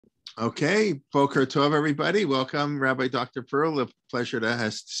Okay, Boker Tov, everybody. Welcome, Rabbi Dr. Perl. A pleasure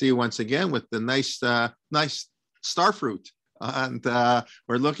to see you once again with the nice star fruit. And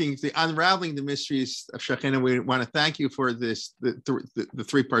we're looking to unraveling the mysteries of Shekhinah. We want to thank you for this the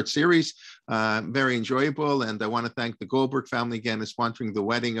three-part series. Very enjoyable, and I want to thank the Goldberg family again for sponsoring the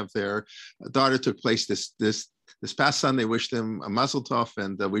wedding of their daughter. Took place this past Sunday. Wish them a mazel tov,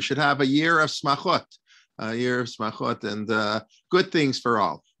 and we should have a year of smachot, and good things for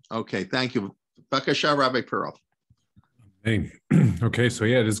all. Okay, thank you. Bakasha, Rabbi Perl. Hey. Okay, so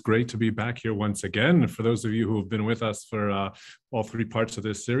yeah, it is great to be back here once again. For those of you who have been with us for all three parts of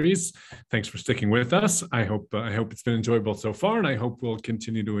this series, thanks for sticking with us. I hope it's been enjoyable so far, and I hope we'll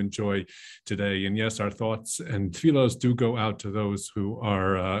continue to enjoy today. And yes, our thoughts and tefillos do go out to those who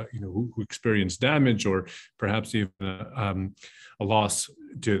are, who experience damage or perhaps even a loss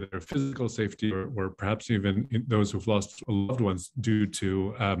to their physical safety, or perhaps even those who've lost loved ones due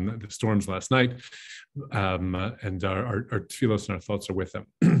to the storms last night. And our tefillos and our thoughts are with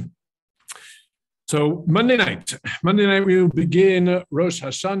them. So Monday night we will begin Rosh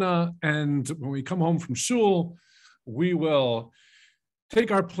Hashanah, and when we come home from shul, we will take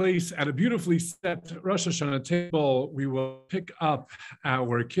our place at a beautifully set Rosh Hashanah table. We will pick up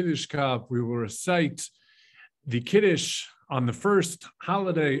our Kiddush cup. We will recite the Kiddush on the first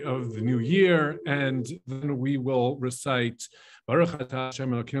holiday of the new year, and then we will recite Baruch Atah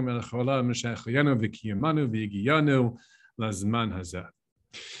Hashem Elokeinu melech haolam she'achayanu v'kiyamanu v'yigiyanu lazman hazeh.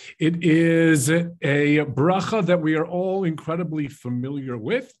 It is a bracha that we are all incredibly familiar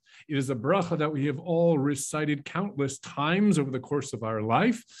with. It is a bracha that we have all recited countless times over the course of our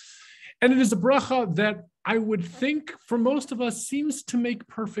life. And it is a bracha that I would think for most of us seems to make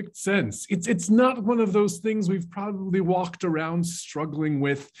perfect sense. It's not one of those things we've probably walked around struggling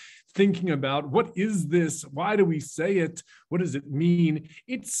with, thinking about what is this? Why do we say it? What does it mean?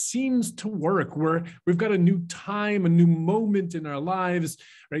 It seems to work. We've got a new time, a new moment in our lives,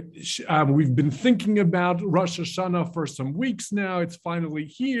 right? We've been thinking about Rosh Hashanah for some weeks now. It's finally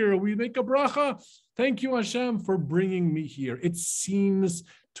here. We make a bracha. Thank you, Hashem, for bringing me here. It seems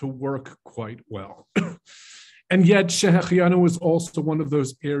to work quite well. And yet, Shehechianu is also one of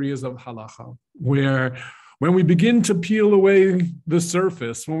those areas of halacha where when we begin to peel away the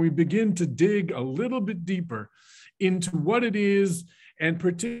surface, when we begin to dig a little bit deeper into what it is, and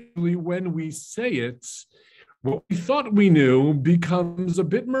particularly when we say it, what we thought we knew becomes a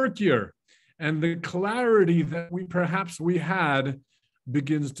bit murkier, and the clarity that we had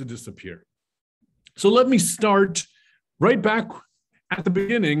begins to disappear. So let me start right back at the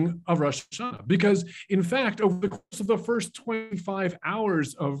beginning of Rosh Hashanah, because in fact, over the course of the first 25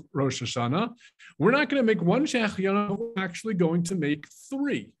 hours of Rosh Hashanah, we're not going to make one Shehechianu, we're actually going to make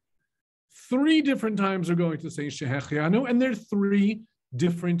three. 3 different times we're going to say Shehechianu, and there are 3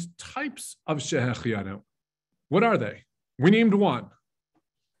 different types of Shehechianu. What are they? We named one.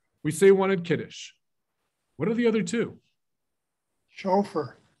 We say one at Kiddush. What are the other 2?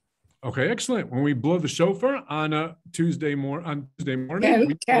 Shofar. Okay, excellent. When we blow the shofar on a Tuesday morning, we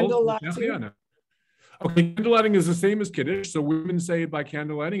Candlelighting. Okay, candlelighting is the same as Kiddush, so women say it by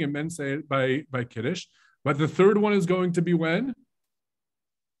candlelighting and men say it by Kiddush. But the third one is going to be when?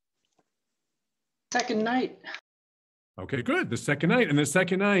 Second night. Okay, good. The second night. And the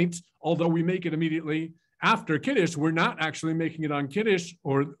second night, although we make it immediately after Kiddush, we're not actually making it on Kiddush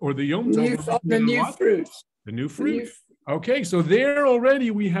or the Yom Tov. The new fruit. The new fruit. Okay, so there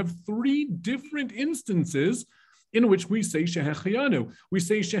already we have 3 different instances in which we say Shehechianu. We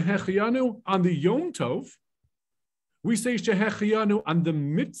say Shehechianu on the Yom Tov. We say Shehechianu on the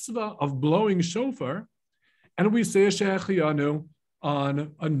mitzvah of blowing shofar. And we say Shehechianu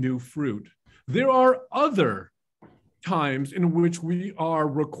on a new fruit. There are other times in which we are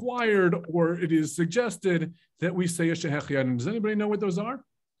required, or it is suggested, that we say a Shehechianu. Does anybody know what those are?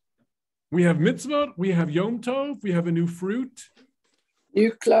 We have mitzvah, we have Yom Tov, we have a new fruit.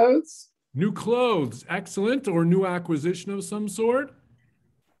 New clothes. New clothes, excellent, or new acquisition of some sort.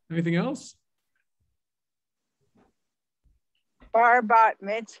 Anything else? Bar bat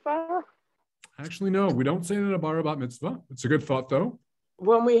mitzvah. Actually, no, we don't say that at bar bat mitzvah. It's a good thought, though.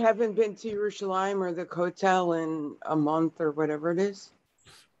 When we haven't been to Yerushalayim or the Kotel in a month or whatever it is.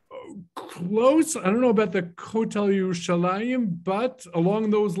 Close. I don't know about the Kotel Yerushalayim, but along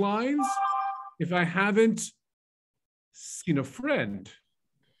those lines, if I haven't seen a friend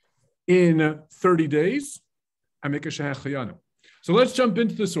in 30 days, I make a Shehechianu. So let's jump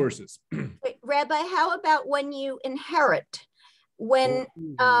into the sources. Wait, Rabbi, how about when you inherit? When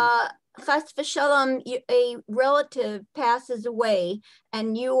Chas v'shalom, a relative passes away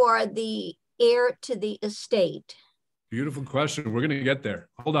and you are the heir to the estate, Beautiful question. We're going to get there.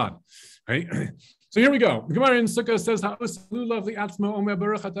 Hold on. Right? So here we go. The Gemara in Sukkah says,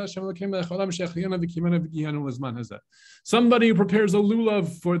 somebody who prepares a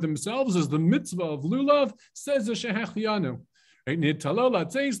lulav for themselves as the mitzvah of lulav says a shehechianu. And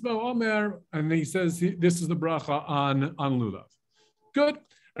he says this is the bracha on lulav. Good.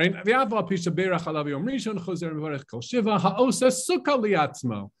 Right?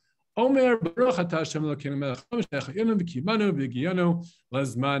 Omer Baruch Hashem Elokeinu melech haolam v'kimanu v'giyanu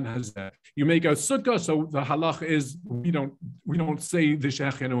lazman hazeh. You make a sukkah, so the halach is we don't say the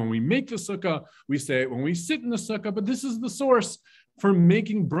shehechianu when we make the sukkah. We say it when we sit in the sukkah. But this is the source for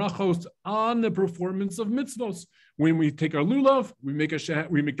making brachos on the performance of mitzvos. When we take our lulav, we make the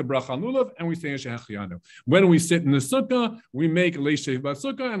bracha on lulav, and we say a shehechianu. When we sit in the sukkah, we make leishev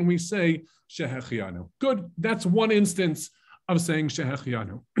b'sukkah, and we say shehechianu. Good. That's one instance of saying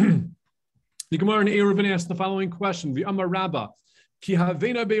shehechianu. The Gemara in Eruvin asks the following question: the Amar Rabba, ki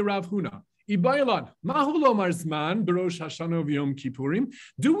havena be Rav Huna, ibaylan mahu lomar zman berosh Hashana v'Yom Kippurim.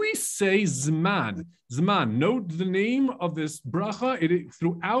 Do we say zman? Zman. Note the name of this bracha. It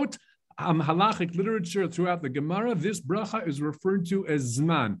throughout halachic literature, throughout the Gemara, this bracha is referred to as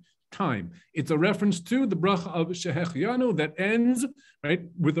zman, time. It's a reference to the bracha of shehechianu that ends right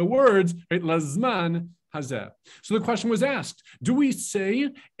with the words right lazman hazeh. So the question was asked: do we say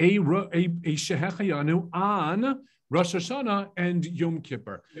a shehechianu on Rosh Hashanah and Yom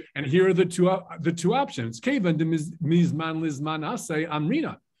Kippur? And here are the two options. Kevan de mizman lizman asay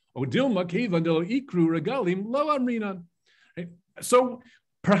amrina, o dilma kevan de lo ikru regalim lo amrina. So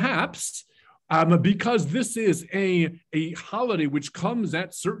perhaps because this is a holiday which comes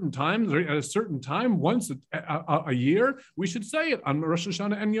at certain times, at a certain time, once a year, we should say it on Rosh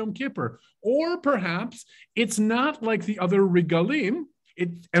Hashanah and Yom Kippur. Or perhaps it's not like the other regalim,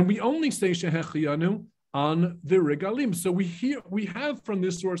 and we only say shehechianu on the regalim. So we have from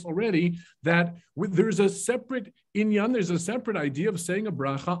this source already that there's a separate inyan, there's a separate idea of saying a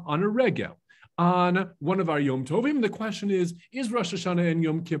bracha on a regel, on one of our Yom Tovim. The question is Rosh Hashanah and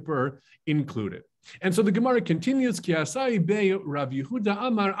Yom Kippur included? And so the Gemara continues, Ki asai be Rav Yehuda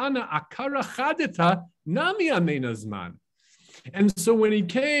amar ana akara chadeta nami amena zman. And so when he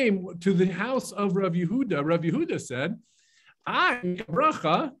came to the house of Rav Yehuda said, I make a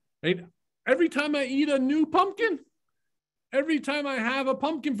bracha, right? Every time I eat a new pumpkin, every time I have a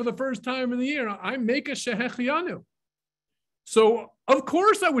pumpkin for the first time in the year, I make a shehechianu. So of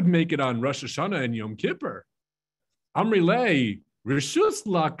course I would make it on Rosh Hashanah and Yom Kippur. Amrilei rishus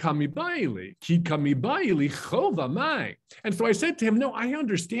la kamibayli ki kamibayli chova mai. And so I said to him, no, I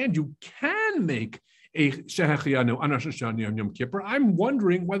understand you can make a shehechianu on Rosh Hashanah and Yom Kippur. I'm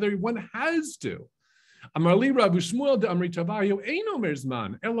wondering whether one has to. Amarli Rav Shmuel de Amri Tavayu eino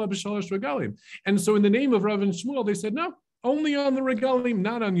merzman ela b'shalosh regalim. And so in the name of Rav and Shmuel, they said, no, only on the regalim,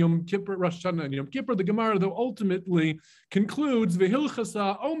 not on Yom Kippur, Rosh Hashanah and Yom Kippur. The Gemara, though, ultimately concludes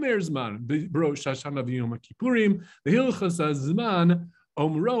v'hilchasa omer zman b'rosh Hashanah v'Yom Kippurim v'hilchasa zman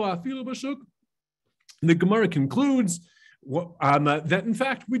omro afilu b'shuk. The Gemara concludes that in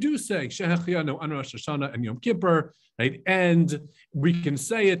fact we do say shehechianu on Rosh Hashanah and Yom Kippur, right? And we can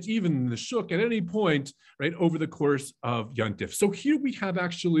say it even in the shuk at any point, right, over the course of Yantif. So here we have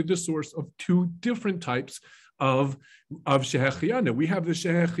actually the source of two different types of shehechianu. We have the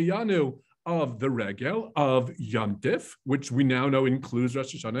shehechianu of the regel of Yantif, which we now know includes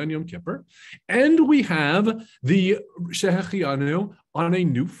Rosh Hashanah and Yom Kippur, and we have the shehechianu on a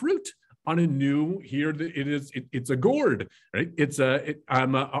new fruit. On a new, here it's a gourd, right? It's a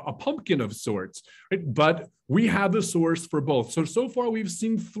pumpkin of sorts, right? But we have the source for both. So far we've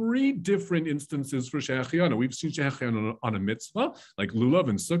seen three different instances for shehechianu. We've seen shehechianu on a mitzvah, like lulav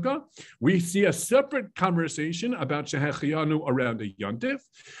and sukkah. We see a separate conversation about shehechianu around a yontif,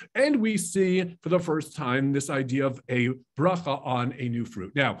 and we see for the first time this idea of a bracha on a new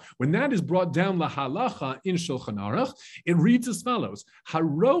fruit. Now, when that is brought down la halacha in Shulchan Aruch, it reads as follows: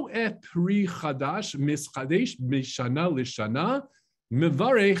 Haroeh pri chadash mischadesh mishana lishana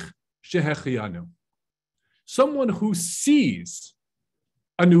mevarech shehechianu. Someone who sees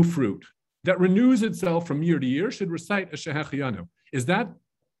a new fruit that renews itself from year to year should recite a shehechianu. Is that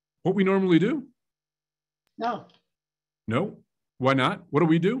what we normally do? No. No? Why not? What do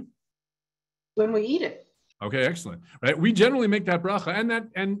we do? When we eat it. Okay, excellent. Right, we generally make that bracha, and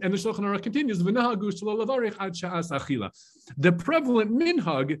the Shulchan Aruch continues. The prevalent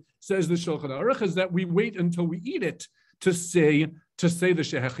minhag, says the Shulchan Aruch, is that we wait until we eat it to say the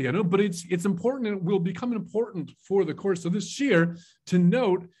shehechianu, but it's important, and it will become important for the course of this shir to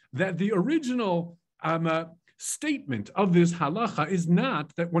note that the original statement of this halacha is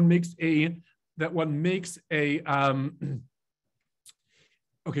not that one makes that one makes a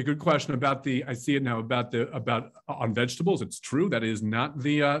okay, good question about I see it now about on vegetables. It's true that is not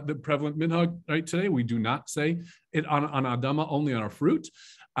the prevalent minhag right today. We do not say it on adama, only on our fruit.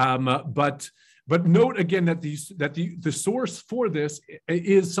 But note again that the source for this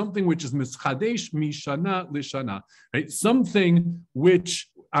is something which is mischadesh mishana lishana, right? Something which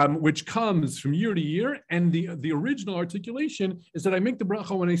comes from year to year, and the original articulation is that I make the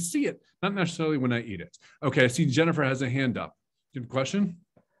bracha when I see it, not necessarily when I eat it. Okay, I see Jennifer has a hand up. Do you have a question?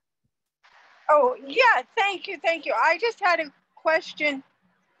 Oh, yeah, thank you. I just had a question.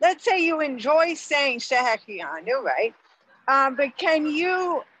 Let's say you enjoy saying shehechianu, right? But can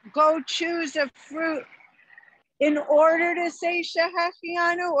you go choose a fruit in order to say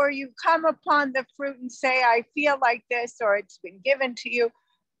shehechianu, or you come upon the fruit and say, I feel like this, or it's been given to you?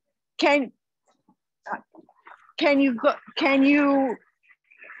 Can you go? Can you?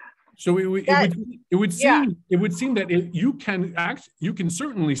 So it would seem that you can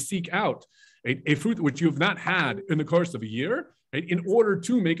certainly seek out a fruit which you have not had in the course of a year, right, in order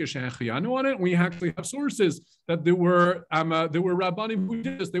to make a shehechianu on it. We actually have sources that there were rabbanim who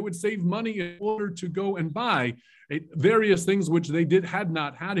did this. They would save money in order to go and buy various things which they had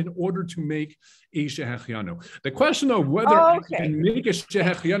not had in order to make a shehechianu. The question of whether I can make a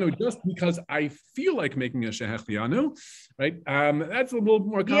shehechianu just because I feel like making a shehechianu, right? That's a little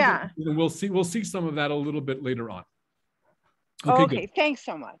more complicated. Yeah. And we'll see some of that a little bit later on. Okay, thanks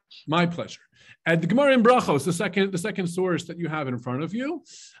so much. My pleasure. And the Gemara in Brachos, the second source that you have in front of you,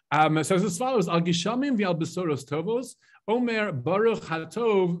 says as follows: Al Gishamim v'al Besoros Tovos, Omer Baruch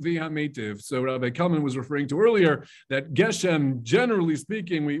Hatov v'Hametiv. So Rabbi Kalman was referring to earlier that Geshem, generally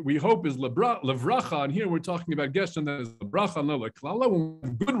speaking, we hope is levracha, and here we're talking about Geshem that is lebracha, no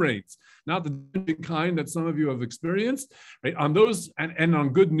leklala, good rains, not the kind that some of you have experienced. Right on those and on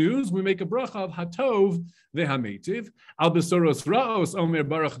good news, we make a bracha of Hatov v'Hametiv. Al Besoros Raos Omer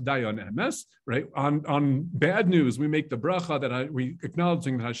Baruch Dayan Emes. Right on bad news, we make the bracha that we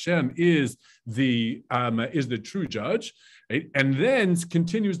acknowledging that Hashem is the true judge, right? And then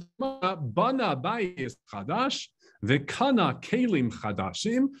continues bana bayis chadash v'kana kelim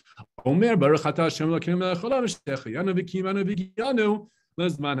chadashim omer baruch atah Hashem Elokeinu melech haolam shechiyanu v'kimanu v'giyanu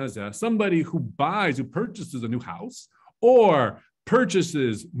lezman hazeh. Somebody who purchases a new house or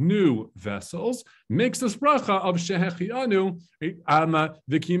purchases new vessels, makes this bracha of shehechianu v'kimanu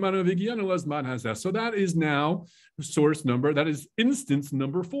v'giyanu lezman hazeh. So that is now that is instance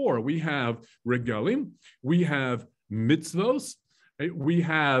number 4. We have regalim, we have mitzvos, right? We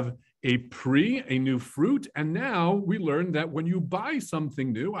have a new fruit, and now we learn that when you buy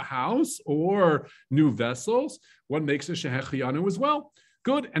something new, a house or new vessels, one makes a shehechianu as well.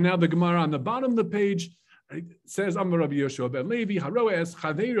 Good, and now the Gemara on the bottom of the page says, Amar Rabbi Yoshua ben Levi, Haroes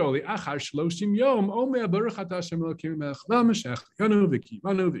Chaveiro li'achar shloshim yom, Omer Baruch atah Hashem Elokeinu melech haolam shechiyanu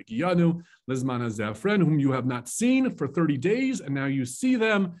v'kimanu v'giyanu lezman hazeh. A friend whom you have not seen for 30 days, and now you see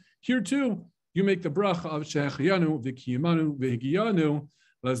them. Here too, you make the bracha of shechiyanu v'kimanu v'giyanu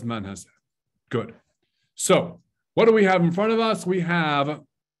lezman hazeh. Good. So, what do we have in front of us? We have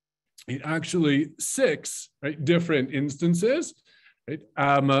actually 6 different instances. Right?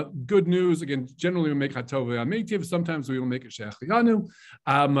 Good news, again, generally we make hatov v'hametiv, sometimes we will make a shehechianu,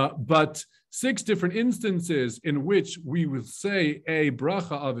 but 6 different instances in which we will say a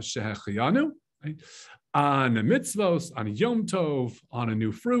bracha of a shehechianu, right? On a mitzvos, on a yom tov, on a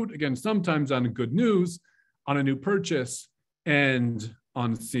new fruit, again, sometimes on good news, on a new purchase, and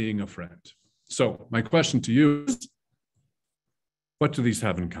on seeing a friend. So my question to you is, what do these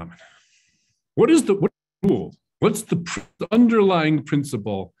have in common? What is the rule? What's the underlying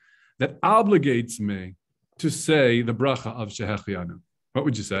principle that obligates me to say the bracha of shehechianu? What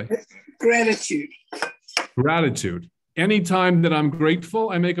would you say? Gratitude. Gratitude. Anytime that I'm grateful,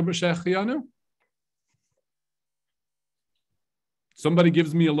 I make a shehechianu. Somebody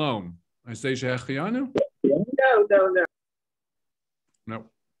gives me a loan, I say shehechianu? No.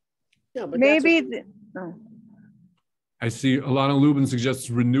 No, but maybe. I see Alana Lubin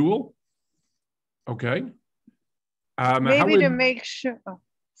suggests renewal. Okay. Maybe to make sure. Oh,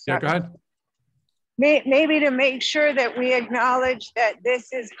 yeah, go ahead. Maybe to make sure that we acknowledge that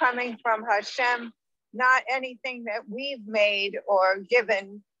this is coming from Hashem, not anything that we've made or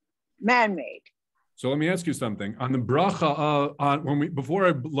given man-made. So let me ask you something. On the bracha, before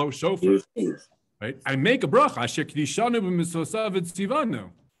I blow shofar, right? I make a bracha.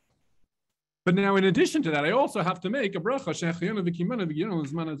 But now, in addition to that, I also have to make a bracha.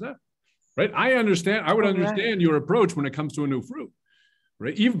 Right? I would understand your approach when it comes to a new fruit.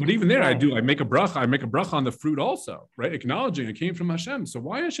 Right? Even there, I make a bracha on the fruit also, right? Acknowledging it came from Hashem. So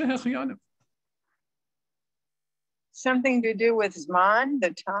why a shehechianu? something to do with Zman,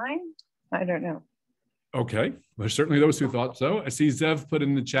 the time? I don't know. Okay, there's certainly those who thought so. I see Zev put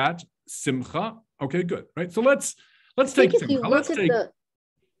in the chat, Simcha. Okay, good, right? So let's take Simcha. Let's take.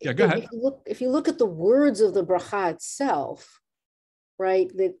 Yeah, go ahead. If you look at the words of the bracha itself,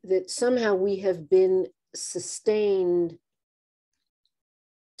 right, that somehow we have been sustained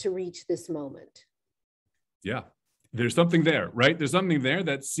to reach this moment. Yeah, there's something there, right? There's something there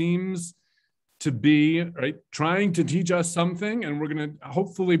that seems to be, right, trying to teach us something, and we're going to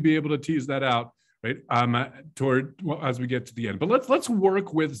hopefully be able to tease that out, right, as we get to the end. But let's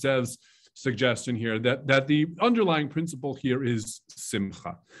work with Zev's suggestion here that the underlying principle here is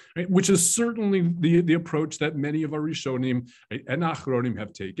simcha, right, which is certainly the approach that many of our Rishonim, right, and Achronim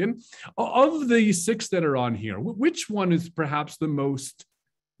have taken. Of the 6 that are on here, which one is perhaps the most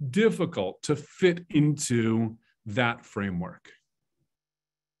difficult to fit into that framework?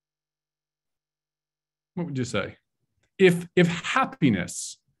 What would you say? If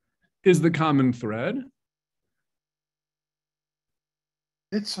happiness is the common thread?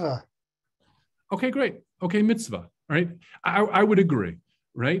 Mitzvah. Okay, great. Okay, mitzvah, right? I would agree,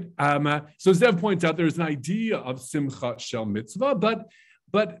 right? So Zev points out there's an idea of simcha shel mitzvah,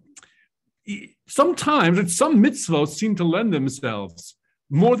 but sometimes some mitzvahs seem to lend themselves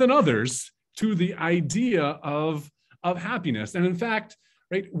more than others to the idea of happiness. And in fact,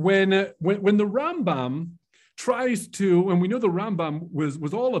 right, when the Rambam tries to, and we know the Rambam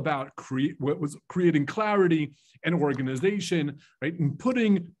was all about creating clarity and organization, right, and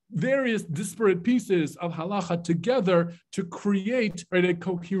putting various disparate pieces of halacha together to create, right, a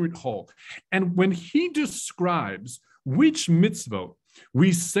coherent whole. And when he describes which mitzvot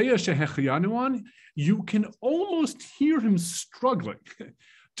we say a shehechianu on, you can almost hear him struggling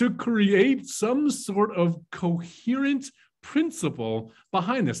to create some sort of coherent principle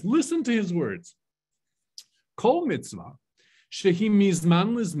behind this. Listen to his words. Kol mitzvah shehi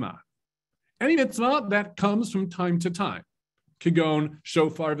mizman lizman. Any mitzvah that comes from time to time. Kigon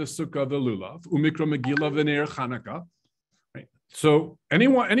shofar v'sukkah v'lulav umikra megillah v'ner Chanukah. Right. So any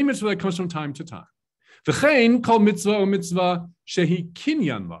mitzvah that comes from time to time. V'chein kol mitzvah o mitzvah shehi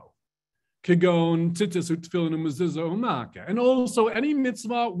kinyan lo. Kigon tzitzis utfilin umezuzah umaka. And also any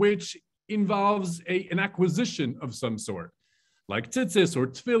mitzvah which involves an acquisition of some sort, like tzitzis or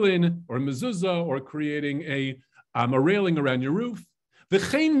tefillin or mezuzah or creating a railing around your roof.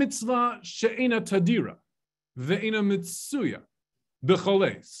 V'chein mitzvah she'ena tadira ve'ena mitzuya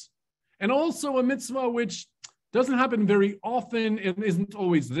b'choles. And also a mitzvah which doesn't happen very often and isn't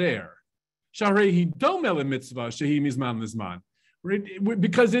always there. Sharehi domel mitzvah shehi mizman lizman.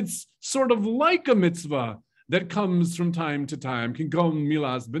 Because it's sort of like a mitzvah that comes from time to time. Kinkom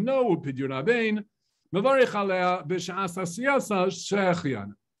milas beno upidyur abein mevarich alea b'sha'as asiyasa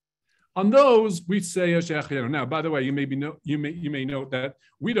shechianu. On those, we say a shechianu. Now, by the way, you may note that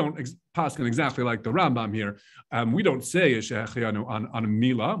we don't paskin exactly like the Rambam here. We don't say a shechianu on a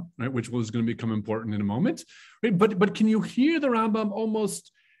milah, right, which was going to become important in a moment. Right? But can you hear the Rambam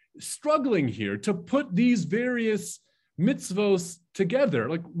almost struggling here to put these various mitzvos together?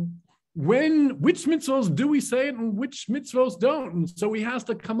 Like, which mitzvos do we say it and which mitzvos don't? And so he has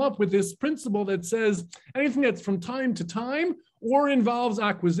to come up with this principle that says anything that's from time to time or involves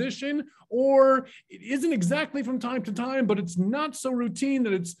acquisition, or it isn't exactly from time to time, but it's not so routine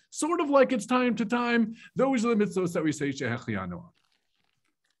that it's sort of like it's time to time. Those are the mitzvos that we say shehechianu.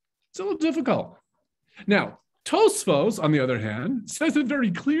 It's a little difficult. Now, Tosfos, on the other hand, says it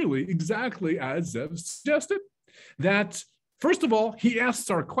very clearly, exactly as Zev suggested, that first of all, he asks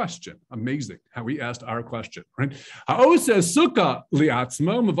our question. Amazing how he asked our question, right? Ha'o says sukkah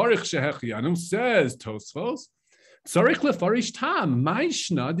li'atzmo mevarich shehechianu, says Tosfos. Tzarich lefarish tam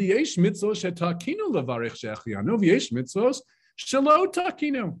ma'ishna diyesh mitzvos shetakinu levarich shehechianu v'yesh mitzvos shelo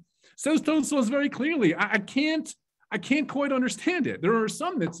takinu. Says Tosfos very clearly. I can't quite understand it. There are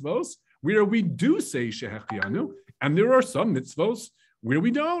some mitzvos where we do say shehechianu, and there are some mitzvos where we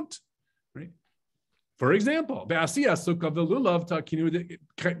don't. Right? For example, V'asiyas sukkah v'lulav takinu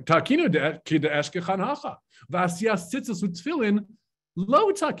de'esh kechanhacha. V'asiyas tzitzis u'tfilin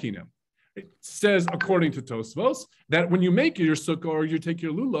lo takinu. It says, according to Tosfos, that when you make your sukkah or you take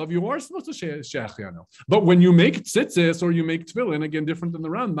your lulav, you are supposed to shehechianu. But when you make tzitzis or you make tefillin, again, different than the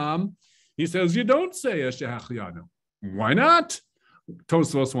Rambam, he says you don't say a shehechianu. Why not?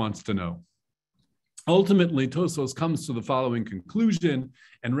 Tosfos wants to know. Ultimately, Tosfos comes to the following conclusion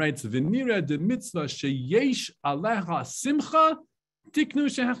and writes, "V'nira de mitzvah sheyesh aleha simcha tiknu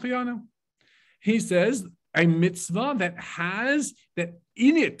shehechianu." He says a mitzvah that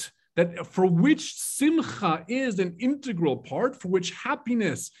in it that for which simcha is an integral part, for which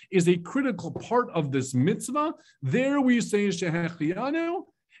happiness is a critical part of this mitzvah, there we say shehechianu,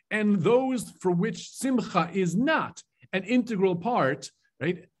 and those for which simcha is not an integral part,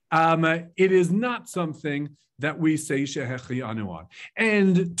 right? It is not something that we say shehechianu on.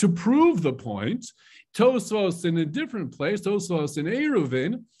 And to prove the point, Tosfos in a different place, Tosfos in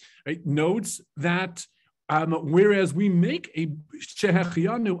Eruvin, right, notes that whereas we make a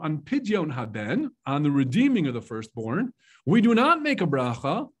shehechianu on pidyon haben, on the redeeming of the firstborn, we do not make a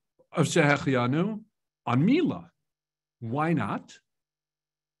bracha of shehechianu on milah. Why not?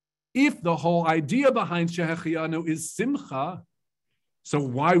 If the whole idea behind shehechianu is simcha, so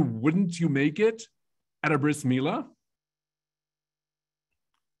why wouldn't you make it at a bris milah?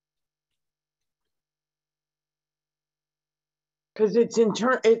 Because it's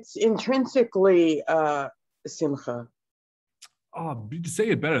intrinsically simcha. Oh, say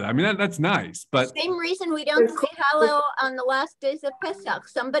it better. I mean, that's nice, but same reason we don't say Hallel on the last days of Pesach.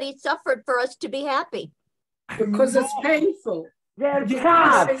 Somebody suffered for us to be happy. Because it's painful. Right,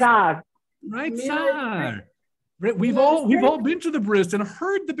 Tsar. Right, we've all been to the bris and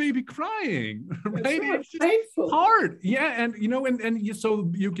heard the baby crying. Right, it's just painful. Hard. Yeah, and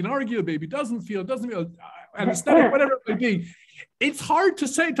so you can argue a baby doesn't feel, anesthetic, whatever it may be. It's hard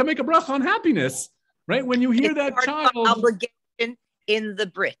to make a bracha on happiness, right? When you hear that child. Obligation in the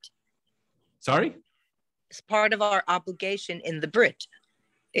Brit. Sorry? It's part of our obligation in the Brit.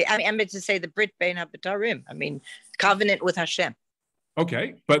 I meant to say the Brit Bein HaBetarim. I mean, covenant with Hashem.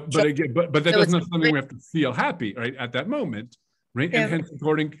 Okay, but that doesn't something we have to feel happy, right, at that moment, right? Yeah. And hence,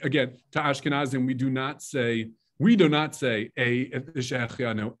 according again to Ashkenazim, we do not say a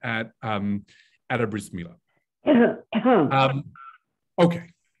shehechianu at a bris milah. Okay,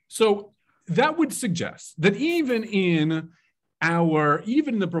 so that would suggest that even in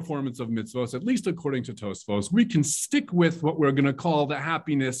the performance of mitzvos, at least according to Tosfos, we can stick with what we're going to call the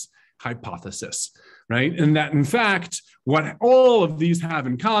happiness hypothesis, right? And that, in fact, what all of these have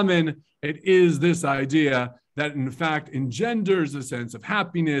in common, it is this idea that, in fact, engenders a sense of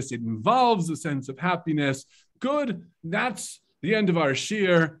happiness. It involves a sense of happiness. Good. That's the end of our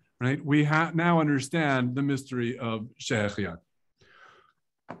shir, right? We now understand the mystery of shehechianu.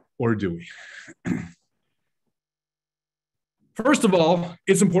 Or do we? First of all,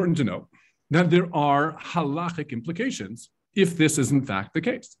 it's important to note that there are halachic implications if this is in fact the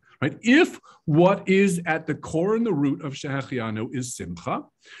case, right? If what is at the core and the root of shehechianu is simcha,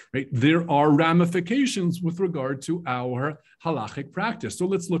 right, there are ramifications with regard to our halachic practice. So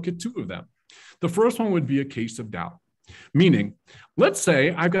let's look at two of them. The first one would be a case of doubt, meaning, let's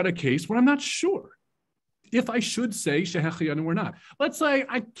say I've got a case where I'm not sure if I should say shehechianu or not. Let's say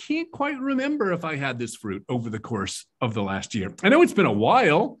I can't quite remember if I had this fruit over the course of the last year. I know it's been a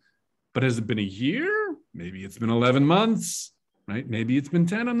while, but has it been a year? Maybe it's been 11 months, right? Maybe it's been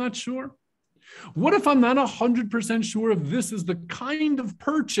 10, I'm not sure. What if I'm not 100% sure if this is the kind of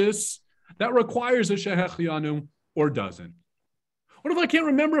purchase that requires a shehechianu or doesn't? What if I can't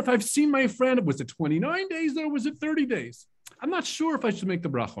remember if I've seen my friend, was it 29 days or was it 30 days? I'm not sure if I should make the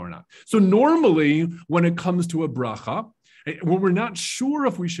bracha or not. So normally when it comes to a bracha, when we're not sure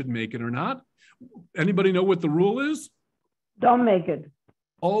if we should make it or not, anybody know what the rule is? Don't make it.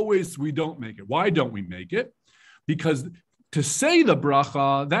 Always we don't make it. Why don't we make it? Because to say the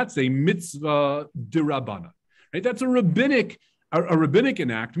bracha, that's a mitzvah d'Rabbanan, right? That's a rabbinic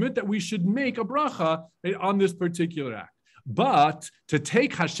enactment that we should make a bracha, right, on this particular act. But to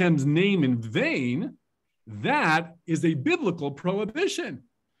take Hashem's name in vain, that is a biblical prohibition,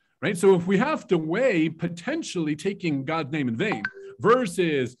 right? So if we have to weigh potentially taking God's name in vain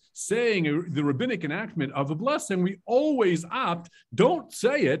versus saying the rabbinic enactment of a blessing, we always opt, don't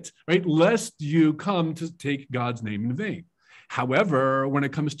say it, right, lest you come to take God's name in vain. However, when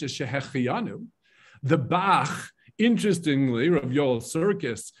it comes to shehechianu, the Bach, interestingly, Rav Yoel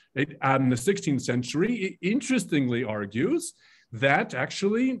Sirkis in the 16th century, interestingly argues that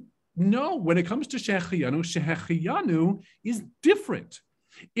actually, no, when it comes to shehechianu is different.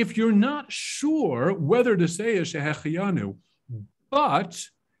 If you're not sure whether to say a shehechianu, but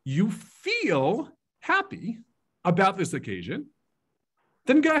you feel happy about this occasion,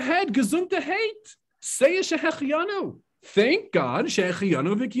 then go ahead, gesundheit, say a shehechianu. Thank God, thank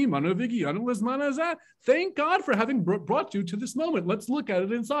God for having brought you to this moment. Let's look at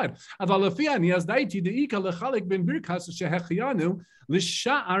it inside.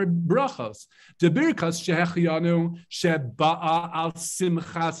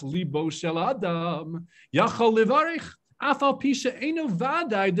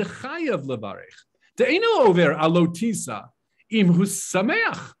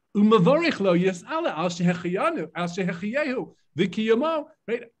 Umavorich lo yis'ala al shehechiyehu v'kiyamo,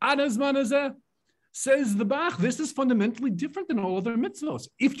 right? Anazman hazeh. Says the Bach, this is fundamentally different than all other mitzvahs.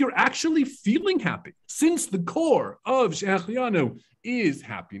 If you're actually feeling happy, since the core of She'achiyanu is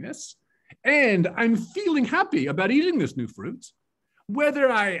happiness, and I'm feeling happy about eating this new fruit, whether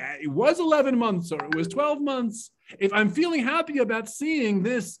it was 11 months or it was 12 months, if I'm feeling happy about seeing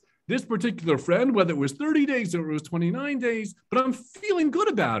this particular friend, whether it was 30 days or it was 29 days, but I'm feeling good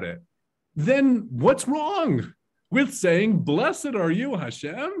about it, then what's wrong with saying, blessed are you,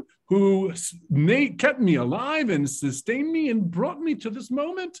 Hashem, who kept me alive and sustained me and brought me to this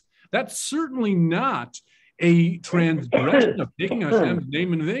moment? That's certainly not a transgression of taking Hashem's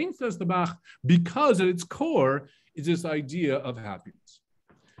name in vain, says the Bach, because at its core is this idea of happiness.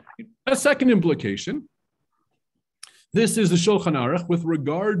 A second implication, this is the Shulchan Aruch with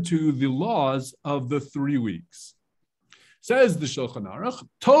regard to the laws of the 3 weeks. Says the Shulchan Aruch,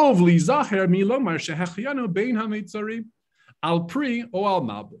 Tov li zaher milomar shehechiyanu bein hamitzarim al pri o al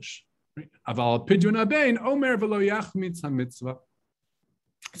malbush. Aval pidyon abein omer velo yachmitz hamitzvah.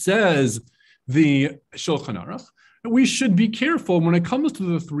 Says the Shulchan Aruch, we should be careful when it comes to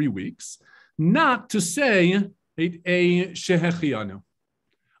the 3 weeks not to say a shehechiyanu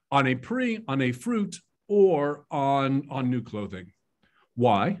on a pri, on a fruit, or on new clothing.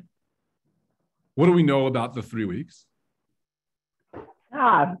 Why? What do we know about the 3 weeks?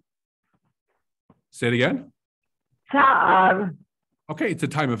 Say it again. Tsar. Okay, it's a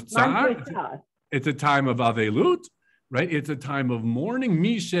time of tsar. It's a time of avelut, right? It's a time of mourning.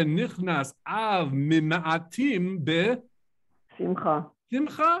 Mishe nichnas av mima'atim be Simcha.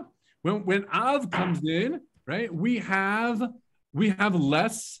 Simcha. When Av comes in, right? We have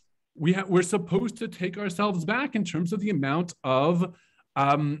less. We're supposed to take ourselves back in terms of the amount of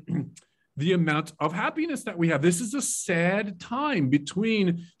happiness that we have. This is a sad time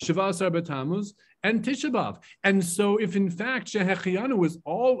between Shavas Arba Tammuz and Tisha B'Av. And so if in fact Shehechiyanu is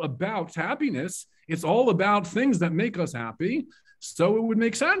all about happiness, it's all about things that make us happy, so it would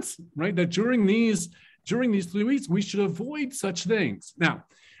make sense, right? That during these 3 weeks, we should avoid such things. Now,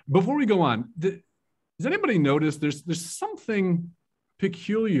 before we go on, does anybody notice there's something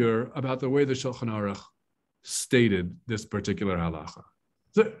peculiar about the way the Shulchan Aruch stated this particular halacha?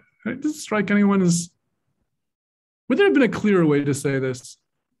 Does it strike anyone as, would there have been a clearer way to say this?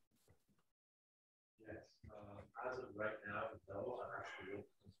 Yes. As of right now, no, I'm actually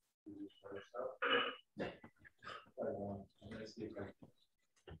looking to do other stuff. I'm going to see if I can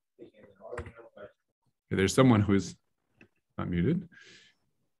take in an audio. Okay, there's someone who is not muted.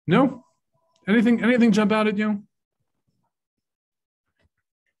 No? Anything jump out at you?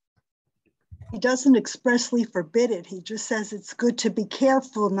 He doesn't expressly forbid it. He just says it's good to be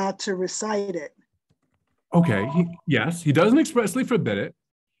careful not to recite it. Okay, he doesn't expressly forbid it.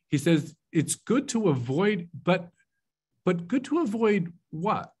 He says it's good to avoid, but good to avoid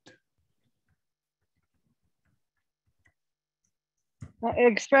what?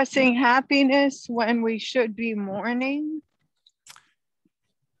 Expressing happiness when we should be mourning.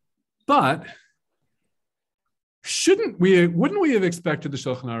 But wouldn't we have expected the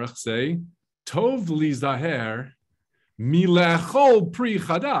Shulchan Aruch say, Tov li zaher milechol pri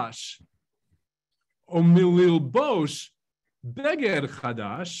chadash o mililbosh beged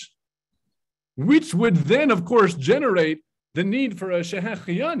chadash, which would then, of course, generate the need for a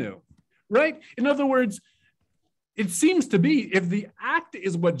shehechiyanu, right? In other words, it seems to be if the act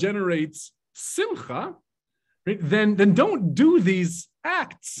is what generates simcha, right, then don't do these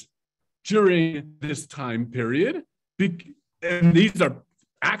acts during this time period. And these are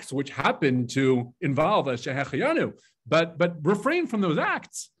acts which happen to involve a shehechiyanu, but refrain from those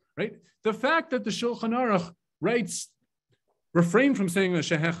acts, right? The fact that the Shulchan Aruch writes, refrain from saying a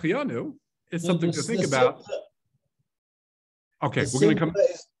shehechiyanu is something to think about. Okay, we're going to come.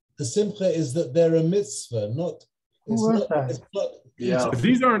 The simcha is that they're a mitzvah, not. Yeah.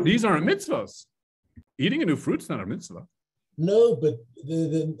 These aren't mitzvahs. Eating a new fruit's not a mitzvah. No, but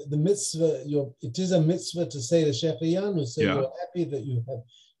the mitzvah, it is a mitzvah to say the shehechiyanu, so you're happy that you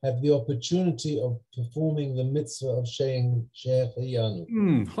have the opportunity of performing the mitzvah of saying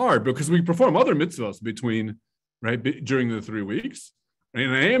shehechiyanu. Hard, because we perform other mitzvahs during the 3 weeks.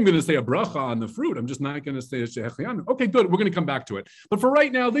 And I am going to say a bracha on the fruit. I'm just not going to say a shehechiyanu. Okay, good. We're going to come back to it. But for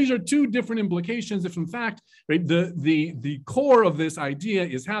right now, these are two different implications. If in fact, right, the core of this idea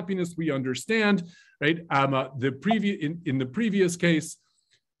is happiness, we understand, right? In the previous case,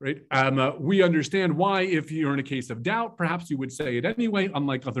 right? We understand why, if you're in a case of doubt, perhaps you would say it anyway,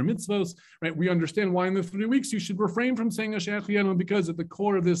 unlike other mitzvahs, right? We understand why in the 3 weeks you should refrain from saying a shehechiyanu, because at the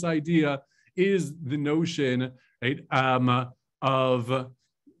core of this idea is the notion, right? Of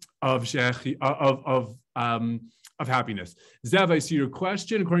of happiness. Zev, I see your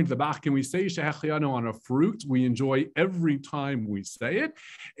question. According to the Bach, can we say shehechianu on a fruit we enjoy every time we say it?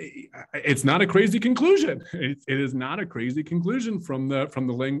 It's not a crazy conclusion. It is not a crazy conclusion from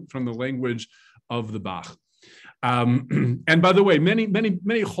the language of the Bach. And by the way,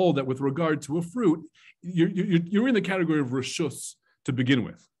 many hold that with regard to a fruit, you're in the category of reshus to begin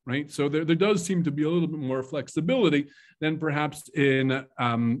with, right? So there does seem to be a little bit more flexibility than perhaps in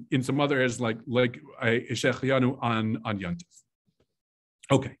some other areas like a shechianu on Yantif.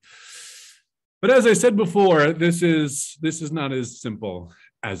 Okay, but as I said before, this is not as simple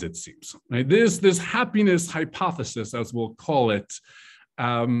as it seems. Right? This happiness hypothesis, as we'll call it,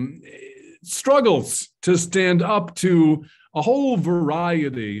 struggles to stand up to a whole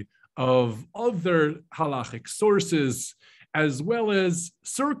variety of other halachic sources, as well as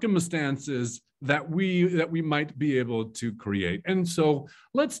circumstances that we might be able to create. And so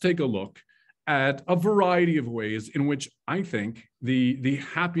let's take a look at a variety of ways in which I think the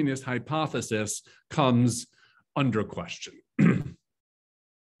happiness hypothesis comes under question. The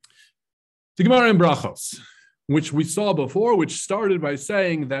Gemara in Brachos, which we saw before, which started by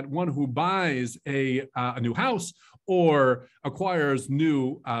saying that one who buys a new house or acquires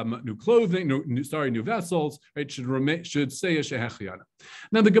new clothing, new vessels, right, should say a shehechianu.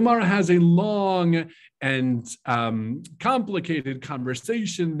 Now the Gemara has a long and complicated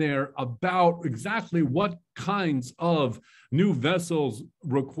conversation there about exactly what kinds of new vessels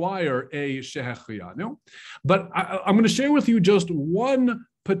require a shehechianu. But I'm going to share with you just one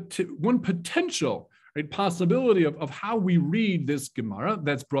potential possibility of how we read this Gemara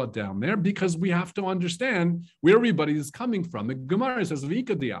that's brought down there, because we have to understand where everybody is coming from. The Gemara says,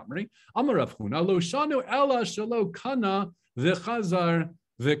 "Vika diamri amar Rav Huna lo shanu ela shelo kana v'chazar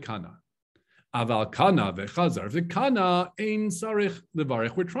v'kana aval kana v'chazar v'kana ein sarich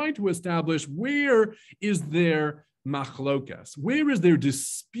levarich." We're trying to establish where is there machlokas, where is there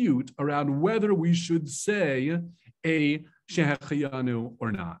dispute around whether we should say a shehechianu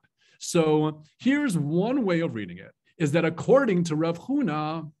or not. So here's one way of reading it, is that according to Rav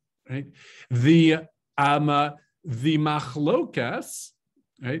Huna, right, the machlokas,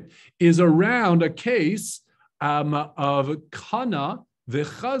 right, is around a case of kana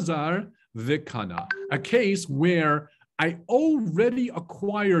v'chazar v'kana, a case where I already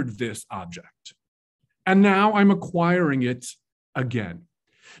acquired this object, and now I'm acquiring it again.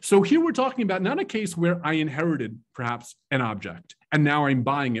 So here we're talking about not a case where I inherited perhaps an object and now I'm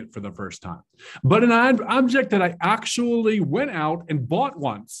buying it for the first time, but an object that I actually went out and bought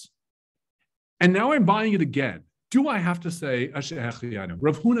once, and now I'm buying it again. Do I have to say a shehechianu?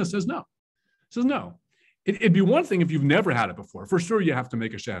 Rav Huna says no. Says no. It'd be one thing if you've never had it before. For sure, you have to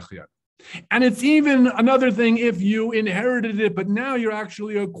make a shehechianu. And it's even another thing if you inherited it, but now you're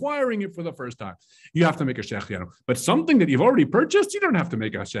actually acquiring it for the first time. You have to make a shehechianu. But something that you've already purchased, you don't have to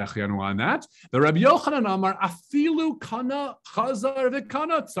make a shehechianu on that. The Rabbi Yochanan Amar, afilu kana chazar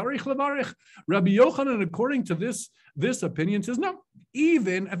v'kana tzarich levarich. Rabbi Yochanan, according to this opinion, says no.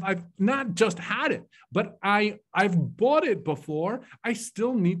 Even if I've not just had it, but I've bought it before, I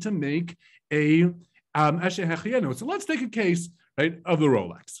still need to make a shehechianu. So let's take a case, right, of the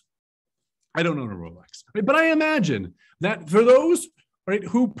Rolex. I don't own a Rolex, right? But I imagine that for those, right,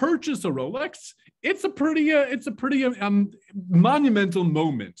 who purchase a Rolex, it's a pretty monumental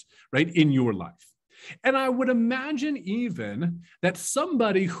moment, right, in your life. And I would imagine even that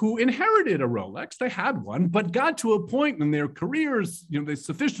somebody who inherited a Rolex, they had one, but got to a point in their careers, they're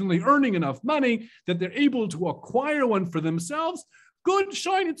sufficiently earning enough money that they're able to acquire one for themselves. Good,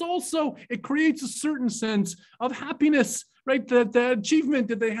 shine. It creates a certain sense of happiness, right? The achievement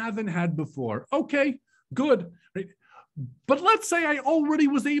that they haven't had before. Okay, good. Right? But let's say I already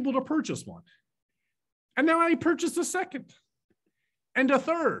was able to purchase one. And now I purchased a second and a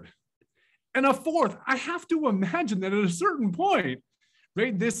third and a fourth. I have to imagine that at a certain point,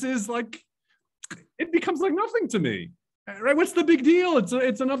 right, this is like, it becomes like nothing to me. Right? What's the big deal?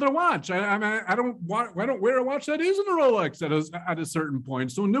 It's another watch. I don't wear a watch that isn't a Rolex at a certain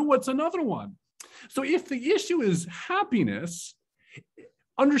point. So no, what's another one? So if the issue is happiness,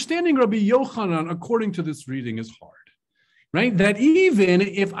 understanding Rabbi Yochanan according to this reading is hard, right? That even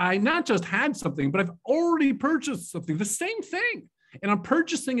if I not just had something, but I've already purchased something, the same thing, and I'm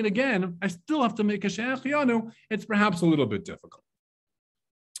purchasing it again, I still have to make a shehechianu. It's perhaps a little bit difficult.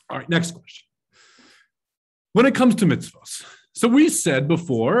 All right, next question. When it comes to mitzvos, so we said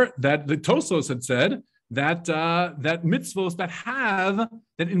before that the Tosos had said that that mitzvos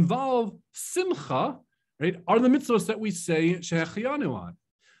that involve simcha, right, are the mitzvos that we say shehechianu on.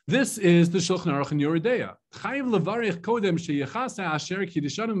 This is the Shulchan Aruch in Yoredeya. Chayiv levarich kodem sheyechasa asher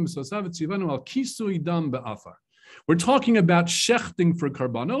kiddishanu misosav tzivanu al kisui dam be'afar. We're talking about shechting for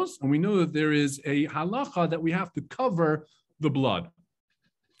karbanos, and we know that there is a halacha that we have to cover the blood.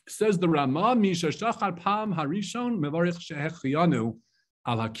 Says the Rama, Misha shachar pam harishon mevarich shehechiyanu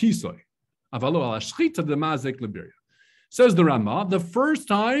al hakisoy, avalo al hashchita demazik lebiria. Says the Rama, the first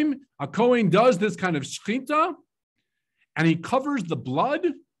time a Kohen does this kind of shchita, and he covers the blood,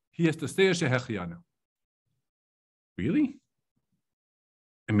 he has to say a shehechiyanu. Really?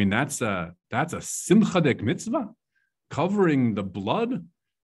 I mean, that's a simchadek mitzvah, covering the blood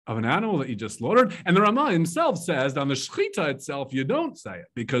of an animal that you just slaughtered. And the Rama himself says on the shechita itself, you don't say it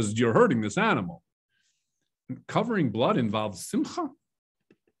because you're hurting this animal. Covering blood involves simcha?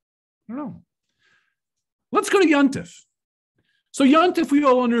 I don't know. Let's go to Yontif. So Yontif, we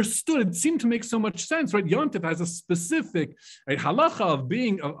all understood, it seemed to make so much sense, right? Yontif has a specific halacha of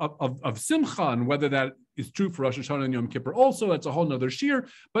being of simcha, and whether that is true for Rosh Hashanah and Yom Kippur also, that's a whole nother shir,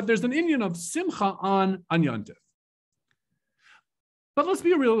 but there's an Indian of simcha on Yontif. But let's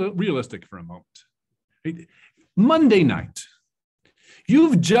be realistic for a moment. Right? Monday night,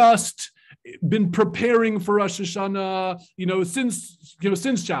 you've just been preparing for Rosh Hashanah, since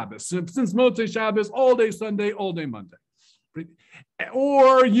Shabbos, since Motzei Shabbos, all day Sunday, all day Monday. Right?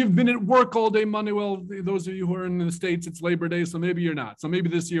 Or you've been at work all day Monday. Well, those of you who are in the States, it's Labor Day, so maybe you're not. So maybe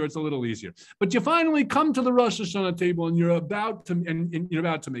this year it's a little easier. But you finally come to the Rosh Hashanah table and you're about to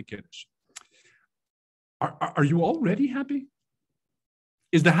make Kiddush. Are you already happy?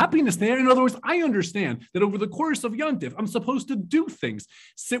 Is the happiness there? In other words, I understand that over the course of Yontif, I'm supposed to do things,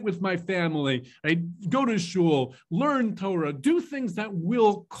 sit with my family, right? Go to shul, learn Torah, do things that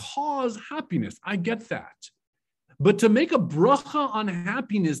will cause happiness. I get that. But to make a bracha on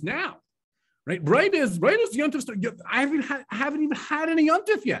happiness now, right as Yontif starts, I haven't even had any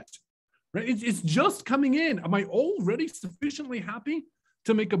Yontif yet, right? It's just coming in. Am I already sufficiently happy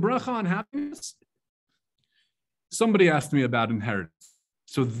to make a bracha on happiness? Somebody asked me about inheritance.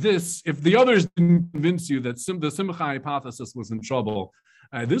 So this, if the others didn't convince you that the Simcha hypothesis was in trouble,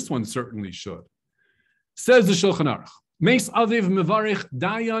 this one certainly should. Says the Shulchan Aruch, Meis Aviv Mevarich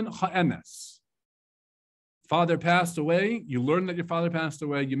Dayan Ha'emes. Father passed away, you learn that your father passed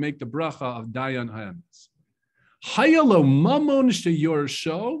away, you make the bracha of Dayan Ha'emes. Hayalo Mamon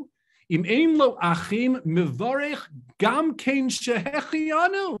Sheyorsho, Im Ein Lo Achim Mevarich Gam Kein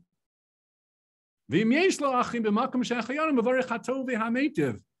Shehechiyanu.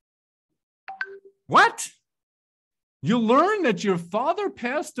 What? You learn that your father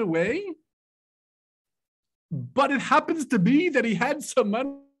passed away, but it happens to be that he had some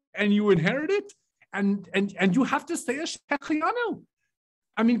money and you inherit it, and you have to say a shechiyanu.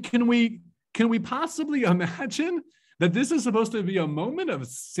 I mean, can we possibly imagine that this is supposed to be a moment of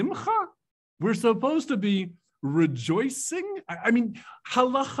simcha? We're supposed to be rejoicing. I mean,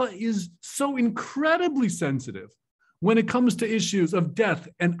 halacha is so incredibly sensitive when it comes to issues of death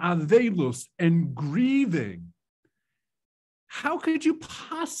and avelus and grieving. How could a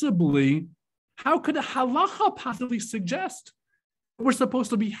halacha possibly suggest that we're supposed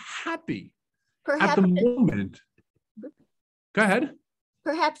to be happy at the moment? Go ahead.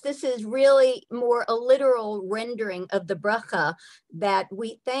 Perhaps this is really more a literal rendering of the bracha, that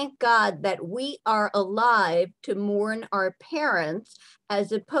we thank God that we are alive to mourn our parents,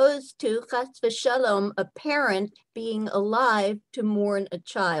 as opposed to chas v'shalom, a parent being alive to mourn a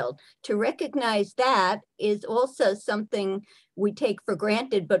child. To recognize that is also something we take for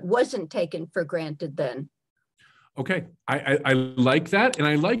granted, but wasn't taken for granted then. Okay, I like that, and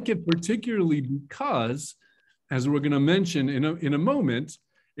I like it particularly because, as we're going to mention in a moment,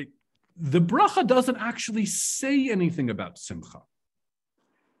 the bracha doesn't actually say anything about simcha,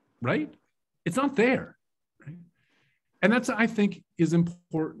 right? It's not there, right? And that's, I think, is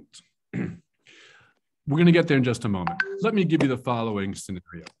important. We're going to get there in just a moment. Let me give you the following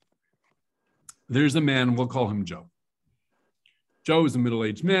scenario. There's a man, we'll call him Joe. Joe is a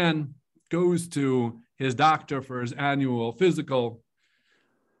middle-aged man, goes to his doctor for his annual physical.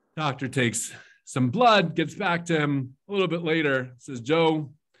 Doctor takes some blood, gets back to him a little bit later, says,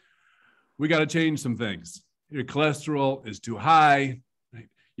 Joe, we got to change some things. Your cholesterol is too high. Right?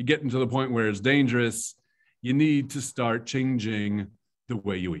 You're getting to the point where it's dangerous. You need to start changing the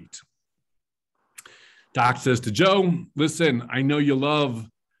way you eat. Doc says to Joe, listen, I know you love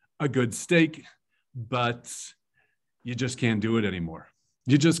a good steak, but you just can't do it anymore.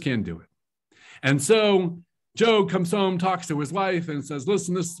 You just can't do it. And so Joe comes home, talks to his wife, and says,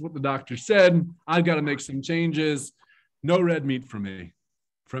 listen, this is what the doctor said. I've got to make some changes. No red meat for me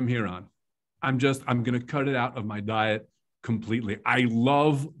from here on. I'm going to cut it out of my diet completely. I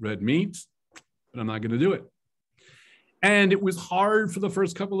love red meat, but I'm not going to do it. And it was hard for the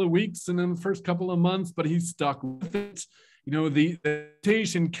first couple of weeks and then the first couple of months, but he stuck with it. You know, the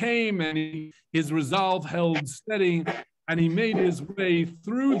temptation came and his resolve held steady, and he made his way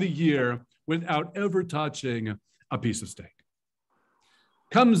through the year without ever touching a piece of steak.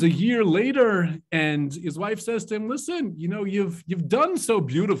 Comes a year later, and his wife says to him, listen, you know, you've done so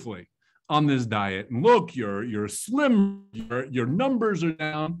beautifully on this diet. And look, you're slim, your numbers are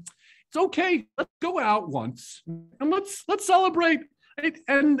down. It's okay. Let's go out once and let's celebrate. Right?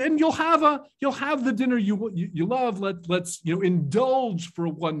 And you'll have the dinner you love. Let's indulge for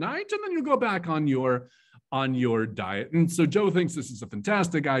one night, and then you'll go back on your diet. And so Joe thinks this is a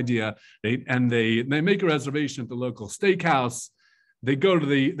fantastic idea. And they make a reservation at the local steakhouse. They go to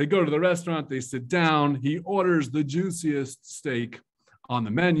the restaurant. They sit down. He orders the juiciest steak on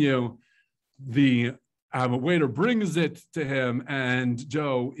the menu. The waiter brings it to him, and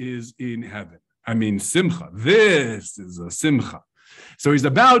Joe is in heaven. I mean, simcha. This is a simcha. So he's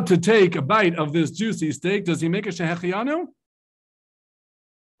about to take a bite of this juicy steak. Does he make a shehechianu?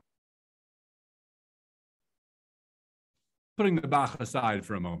 Putting the bach aside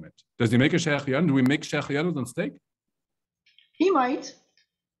for a moment. Does he make a shehechianu? Do we make shehechianus on steak? He might.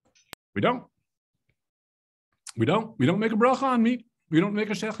 We don't. We don't make a bracha on meat. We don't make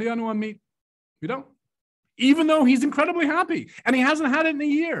a shehechianu on meat. We don't. Even though he's incredibly happy and he hasn't had it in a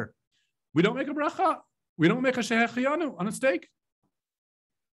year. We don't make a bracha. We don't make a shehechianu on a steak.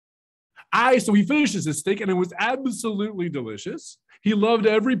 So he finishes his steak, and it was absolutely delicious. He loved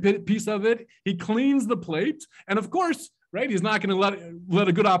every piece of it. He cleans the plate. And of course, right, he's not going to let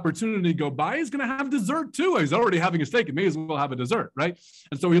a good opportunity go by. He's going to have dessert too. He's already having a steak. He may as well have a dessert, right?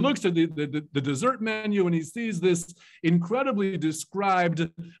 And so he looks at the dessert menu, and he sees this incredibly described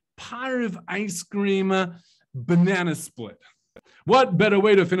parv ice cream banana split. What better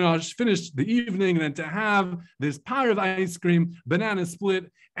way to finish the evening than to have this parv ice cream banana split?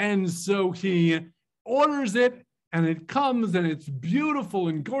 And so he orders it, and it comes, and it's beautiful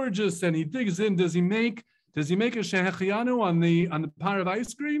and gorgeous, and he digs in. Does he make a shehechianu on the parv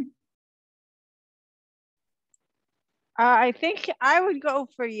ice cream? I think I would go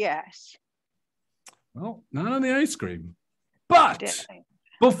for yes. Well, not on the ice cream. But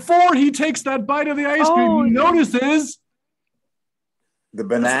before he takes that bite of the ice cream, he notices the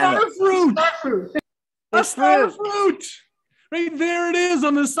banana. A star fruit. Right there it is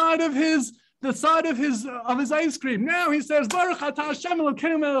on the side of his ice cream. Now he says, Baruch atah Hashem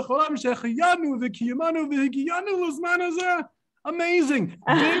Elokeinu melech haolam shehechiyanu v'kiyamanu v'higiyanu l'zman hazeh. Amazing.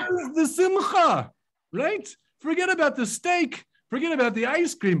 There's the simcha, right? Forget about the steak, forget about the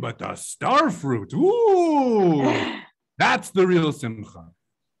ice cream, but the star fruit. Ooh, that's the real simcha.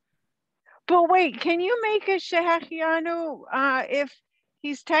 But wait, can you make a shehechianu if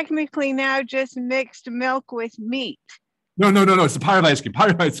he's technically now just mixed milk with meat? No. It's a parv ice cream.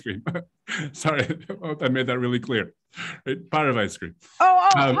 Parv ice cream. Sorry, I made that really clear. Right? Parv ice cream.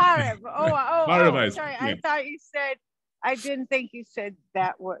 Parv. Parv ice sorry, cream. I thought you said. I didn't think you said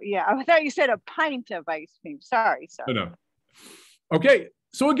that word. Yeah, I thought you said a pint of ice cream. Sorry. No. Okay.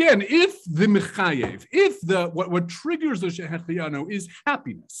 So again, if the mechayev, what triggers the shehechianu is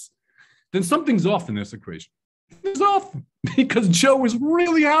happiness, then something's off in this equation. It's off because Joe was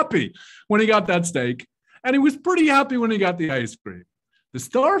really happy when he got that steak. And he was pretty happy when he got the ice cream. The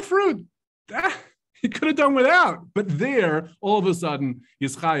star fruit, he could have done without. But there, all of a sudden,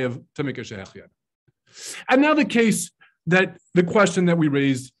 he's chayav to make a shehechianu. And now the question that we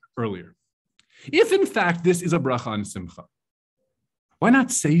raised earlier. If in fact this is a bracha on simcha, why not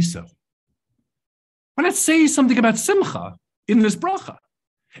say so? Why not say something about simcha in this bracha?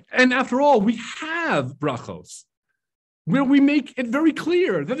 And after all, we have brachos where we make it very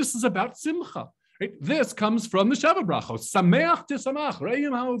clear that this is about simcha. Right? This comes from the Sheva brachos. Sameach tisamach,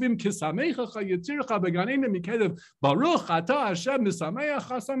 re'im ha'ovim kisamecha chayitzircha beganenim mikedev baruch atah Hashem misameach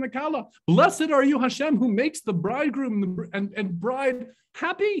hasamekala. Blessed are you, Hashem, who makes the bridegroom and bride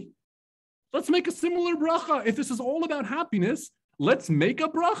happy. Let's make a similar bracha. If this is all about happiness, let's make a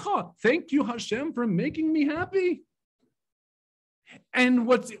bracha. Thank you, Hashem, for making me happy. And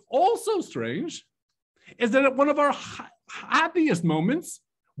what's also strange is that at one of our happiest moments,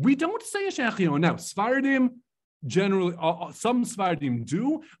 we don't say a shehechianu. Now, Sfardim generally, some Sfardim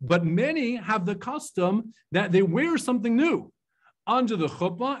do, but many have the custom that they wear something new under the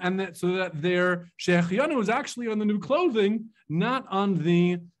chuppah, and so that their shehechianu is actually on the new clothing, not on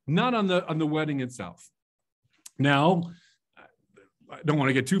the wedding itself. Now, I don't want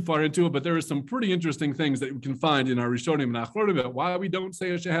to get too far into it, but there are some pretty interesting things that we can find in our Rishonim and Achronim about why we don't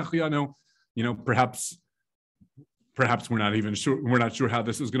say a shehechianu. Perhaps Perhaps we're not sure how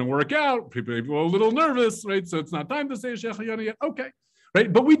this is going to work out. People are a little nervous, right? So it's not time to say Shehecheyanu yet. Okay,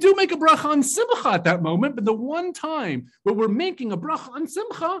 right? But we do make a bracha on Simcha at that moment. But the one time where we're making a bracha on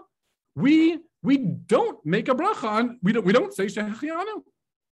Simcha, we don't make a bracha on, we don't say Shehecheyanu.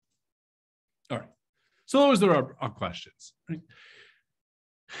 All right. So those are our questions. Right?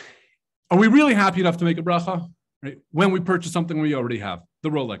 Are we really happy enough to make a bracha? Right? When we purchase something we already have, the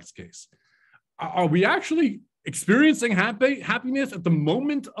Rolex case. Are we actually experiencing happiness at the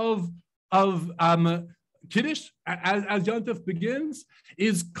moment of Kiddush as Yontif begins?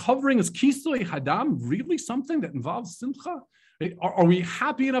 Is covering as Kisui Hadam really something that involves Simcha? Right? Are we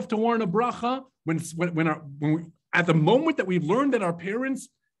happy enough to warn a bracha when we, at the moment that we've learned that our parents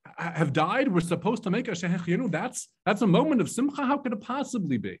have died, we're supposed to make a Shehecheyanu? That's a moment of Simcha. How could it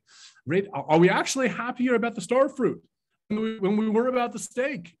possibly be? Right? Are we actually happier about the star fruit when we were about the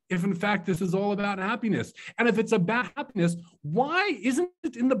steak, if in fact this is all about happiness? And if it's about happiness, why isn't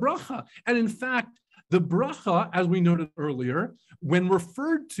it in the bracha? And in fact, the bracha, as we noted earlier, when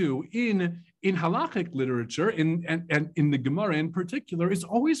referred to in halachic literature, and in the Gemara in particular, is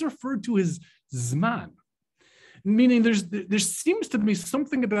always referred to as zman, meaning there seems to be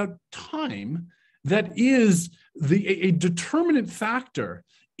something about time that is a determinant factor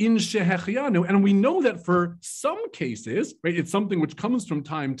in Shehecheyanu. And we know that for some cases, right, it's something which comes from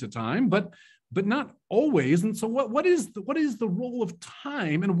time to time, but not always. And so what is the role of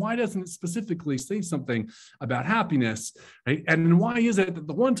time, and why doesn't it specifically say something about happiness, right? And why is it that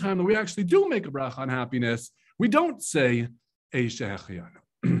the one time that we actually do make a bracha on happiness, we don't say a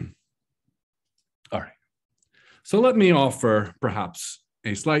Shehecheyanu? All right. So let me offer perhaps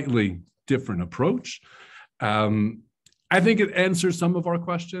a slightly different approach. I think it answers some of our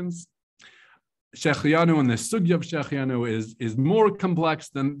questions. Shehecheyanu and the sugya of Shehecheyanu is more complex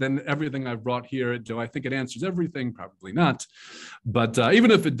than everything I've brought here. Do I think it answers everything? Probably not. But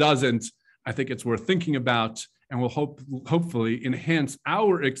even if it doesn't, I think it's worth thinking about, and will hopefully enhance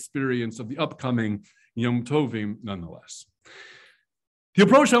our experience of the upcoming Yom Tovim nonetheless. The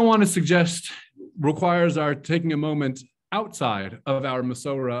approach I want to suggest requires our taking a moment outside of our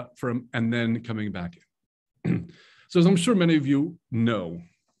Masorah and then coming back in. So as I'm sure many of you know,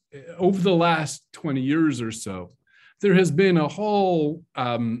 over the last 20 years or so, there has been a whole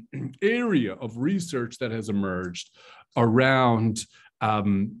area of research that has emerged around,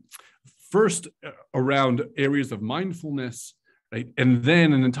 first around areas of mindfulness, right? And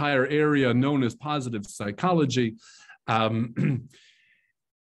then an entire area known as positive psychology.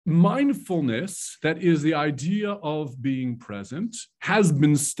 Mindfulness, that is the idea of being present, has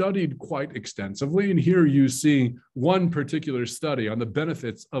been studied quite extensively. And here you see one particular study on the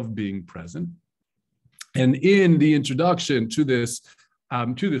benefits of being present. And in the introduction to this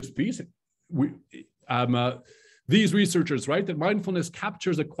piece, these researchers write that mindfulness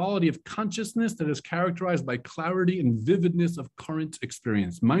captures a quality of consciousness that is characterized by clarity and vividness of current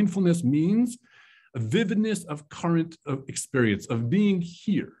experience. Mindfulness means a vividness of current experience, of being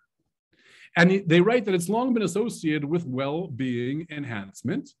here. And they write that it's long been associated with well-being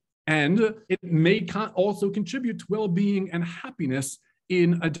enhancement, and it may also contribute to well-being and happiness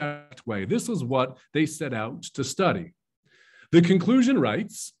in a direct way. This is what they set out to study. The conclusion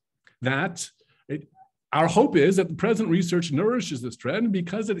writes that our hope is that the present research nourishes this trend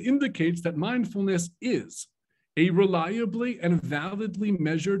because it indicates that mindfulness is a reliably and validly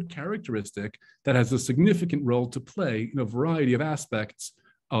measured characteristic that has a significant role to play in a variety of aspects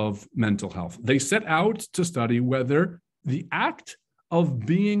of mental health. They set out to study whether the act of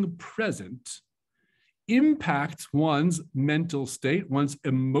being present impacts one's mental state, one's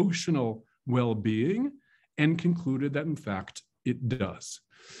emotional well-being, and concluded that, in fact, it does.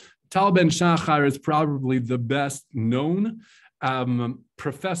 Tal Ben Shachar is probably the best known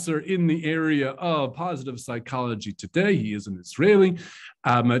professor in the area of positive psychology today. He is an Israeli,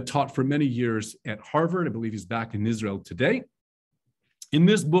 taught for many years at Harvard. I believe he's back in Israel today. In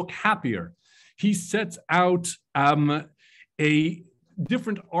this book, Happier, he sets out a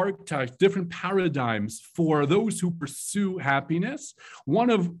different archetypes, different paradigms for those who pursue happiness, one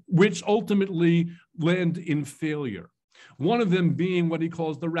of which ultimately land in failure. One of them being what he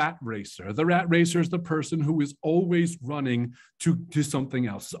calls the rat racer. The rat racer is the person who is always running to something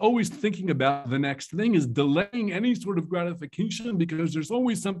else, always thinking about the next thing, is delaying any sort of gratification because there's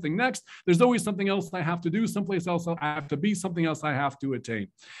always something next. There's always something else I have to do, someplace else I have to be, something else I have to attain.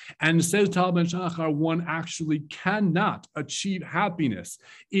 And says Tal Ben Shachar, one actually cannot achieve happiness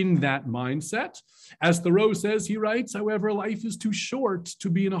in that mindset. As Thoreau says, he writes, however, life is too short to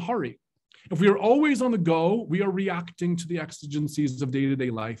be in a hurry. If we are always on the go, we are reacting to the exigencies of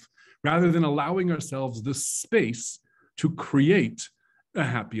day-to-day life rather than allowing ourselves the space to create a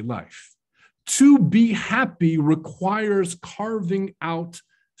happy life. To be happy requires carving out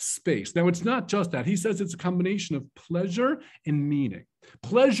space. Now, it's not just that. He says it's a combination of pleasure and meaning.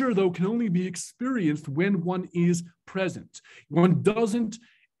 Pleasure, though, can only be experienced when one is present. One doesn't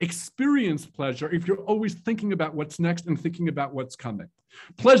experience pleasure if you're always thinking about what's next and thinking about what's coming.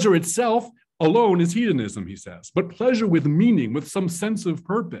 Pleasure itself alone is hedonism, he says, but pleasure with meaning, with some sense of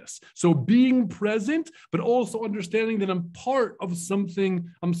purpose. So being present, but also understanding that I'm part of something,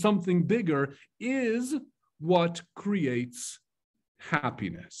 I'm something bigger, is what creates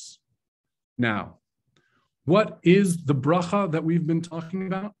happiness. Now, what is the bracha that we've been talking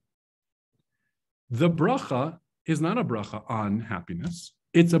about? The bracha is not a bracha on happiness.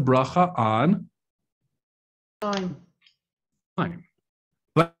 It's a bracha on Time. time.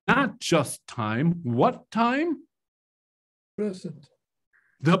 But not just time. What time? Present.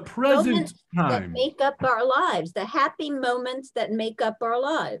 The present Moments that time. make up our lives, the happy moments that make up our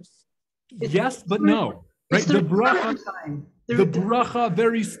lives. Yes, but no. Right? The bracha, time. the bracha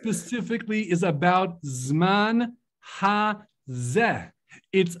very specifically is about zman hazeh.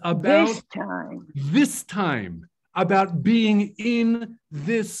 It's about this time, about being in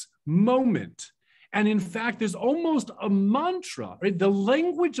this moment. And in fact, there's almost a mantra, right? The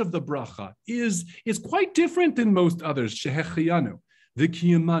language of the bracha is quite different than most others. Shehechiyanu,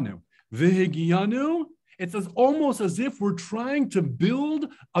 v'kiyamanu, v'higiyanu. It's almost as if we're trying to build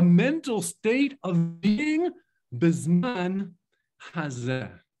a mental state of being bizman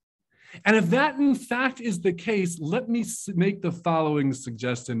hazeh. And if that in fact is the case, let me make the following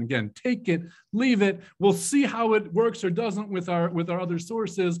suggestion. Again, take it, leave it. We'll see how it works or doesn't with our other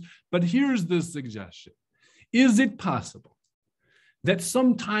sources. But here's the suggestion. Is it possible that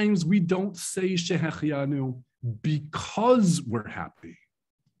sometimes we don't say Shehechiyanu because we're happy,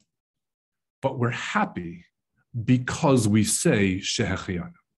 but we're happy because we say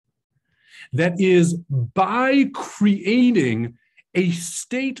Shehechiyanu? That is, by creating a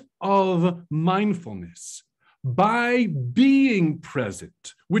state of mindfulness, by being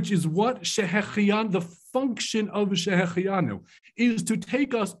present, which is what Shehechiyan, the function of Shehechiyanu, is to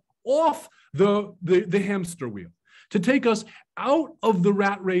take us off the hamster wheel, to take us out of the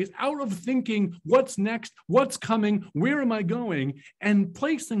rat race, out of thinking what's next, what's coming, where am I going, and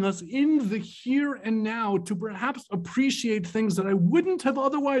placing us in the here and now to perhaps appreciate things that I wouldn't have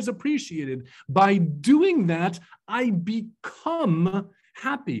otherwise appreciated. By doing that, I become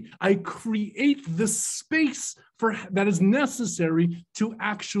happy. I create the space that is necessary to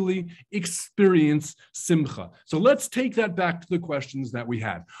actually experience simcha. So let's take that back to the questions that we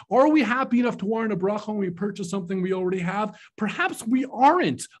had. Are we happy enough to warrant a bracha when we purchase something we already have? Perhaps we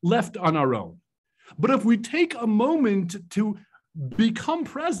aren't left on our own. But if we take a moment to become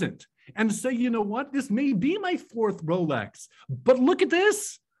present and say, you know what, this may be my fourth Rolex, but look at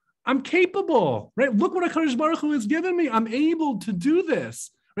this. I'm capable, right? Look what HaKadosh Baruch Hu has given me. I'm able to do this,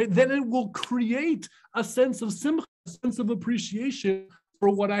 right? Then it will create a sense of simcha, a sense of appreciation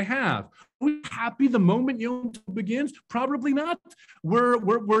for what I have. Are we happy the moment Yom Tov begins? Probably not.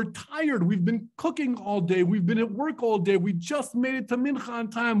 We're tired. We've been cooking all day. We've been at work all day. We just made it to Mincha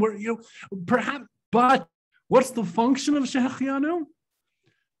on time. Perhaps, but what's the function of Shehechiyanu?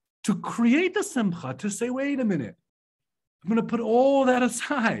 To create the simcha, to say, wait a minute. I'm going to put all that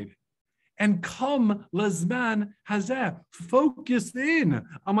aside and come lazman hazeh, focus in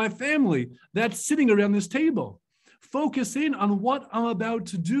on my family that's sitting around this table. Focus in on what I'm about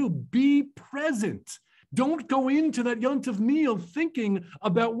to do. Be present. Don't go into that Yom Tov meal thinking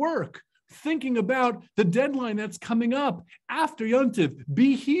about work, thinking about the deadline that's coming up after Yom Tov.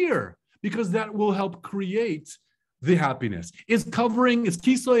 Be here, because that will help create the happiness. Is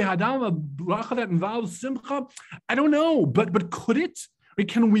Kisoi Hadam a bracha that involves simcha? I don't know, but could it?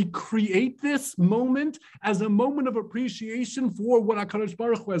 Can we create this moment as a moment of appreciation for what HaKadosh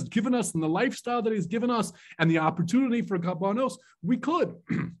Baruch Hu has given us and the lifestyle that He's given us and the opportunity for kabbanos? We could.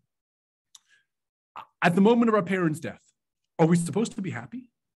 At the moment of our parents' death, are we supposed to be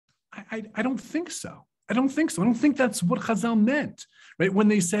happy? I don't think so. I don't think so. I don't think that's what Chazal meant, right? When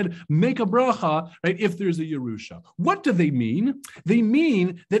they said, make a bracha, right, if there's a Yerusha. What do they mean? They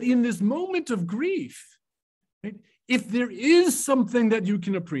mean that in this moment of grief, right, if there is something that you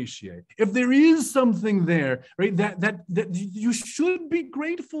can appreciate, if there is something there, right, that you should be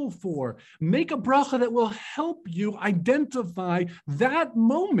grateful for, make a bracha that will help you identify that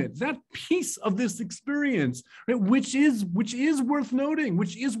moment, that piece of this experience, right, which is worth noting,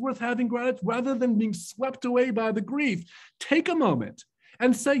 which is worth having gratitude, rather than being swept away by the grief. Take a moment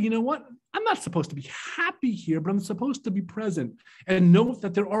and say, you know what? I'm not supposed to be happy here, but I'm supposed to be present and note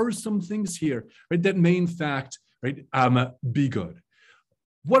that there are some things here, right, that may in fact right? Be good.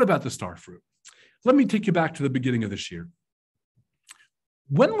 What about the star fruit? Let me take you back to the beginning of this year.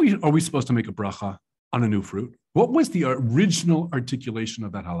 When are we supposed to make a bracha on a new fruit? What was the original articulation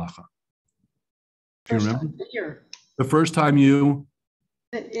of that halacha? Do you remember? First time in a year. The first time you?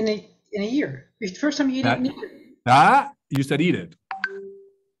 In a year. The first time you didn't eat it. You said eat it.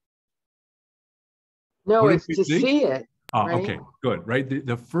 No, What it's to see it. Oh, right? okay, good, right?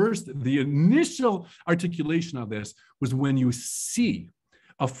 The initial articulation of this was when you see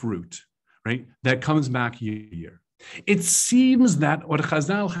a fruit, right, that comes back year. It seems that what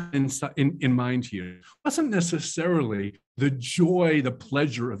Chazal had in mind here wasn't necessarily the joy, the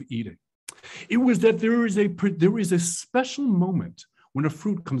pleasure of eating. It was that there is a special moment when a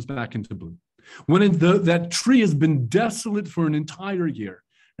fruit comes back into bloom, when that tree has been desolate for an entire year,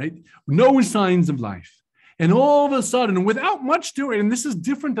 right? No signs of life. And all of a sudden, without much to it, and this is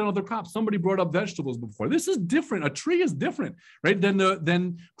different than other crops. Somebody brought up vegetables before. This is different. A tree is different, right?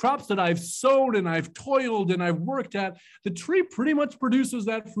 Than crops that I've sowed and I've toiled and I've worked at. The tree pretty much produces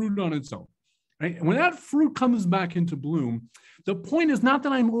that fruit on its own, right? And when that fruit comes back into bloom, the point is not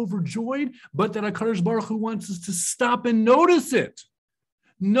that I'm overjoyed, but that HaKadosh Baruch Hu wants us to stop and notice it.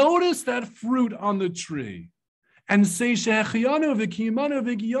 Notice that fruit on the tree. And say, because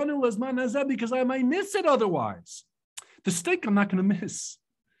I might miss it otherwise. The steak I'm not going to miss.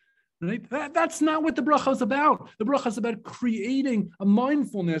 Right? That's not what the bracha is about. The bracha is about creating a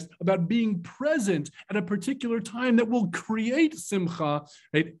mindfulness, about being present at a particular time that will create simcha,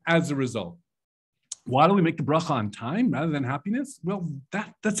 right, as a result. Why do we make the bracha on time rather than happiness? Well,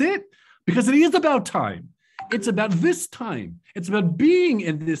 that's it. Because it is about time. It's about this time. It's about being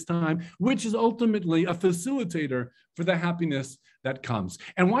in this time, which is ultimately a facilitator for the happiness that comes.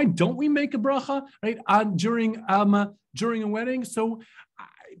 And why don't we make a bracha, right, during a wedding? So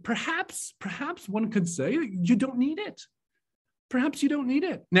perhaps one could say you don't need it. Perhaps you don't need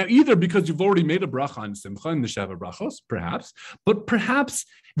it. Now, either because you've already made a bracha on Simcha in the Sheva Brachos, perhaps, but perhaps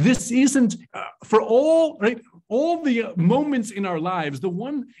this isn't for all the moments in our lives, the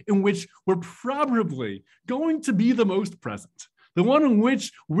one in which we're probably going to be the most present. The one in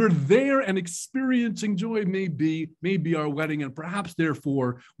which we're there and experiencing joy may be our wedding, and perhaps,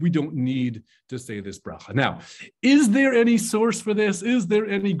 therefore, we don't need to say this bracha. Now, is there any source for this? Is there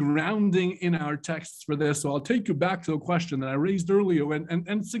any grounding in our texts for this? So I'll take you back to a question that I raised earlier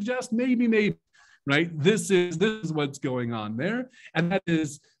and suggest maybe, right? This is what's going on there, and that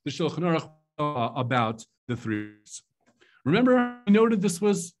is the Shulchan Aruch about the 3 weeks. Remember, I noted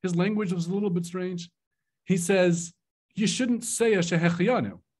his language was a little bit strange. He says, you shouldn't say a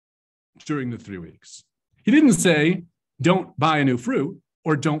shehechiyanu during the 3 weeks. He didn't say, don't buy a new fruit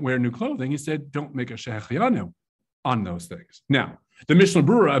or don't wear new clothing. He said, don't make a shehechiyanu on those things. Now, the Mishnah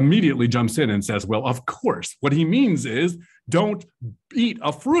Berurah immediately jumps in and says, well, of course, what he means is don't eat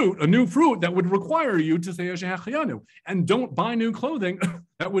a new fruit that would require you to say a shehechiyanu, and don't buy new clothing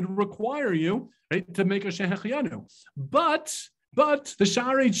that would require you, right, to make a shehechiyanu. But the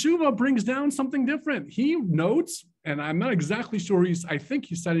Sha'arei Tshuva brings down something different. He notes, and I'm not exactly sure I think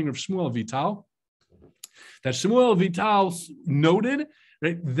he's citing of Shmuel Vital, that Shmuel Vital noted,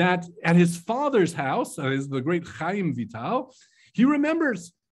 right, that at his father's house, the great Chaim Vital, he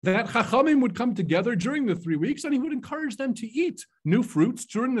remembers that Chachamim would come together during the 3 weeks and he would encourage them to eat new fruits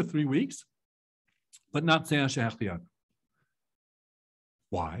during the 3 weeks, but not say shehechiyanu.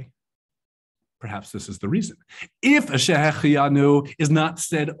 Why? Perhaps this is the reason. If a shehechiyanu is not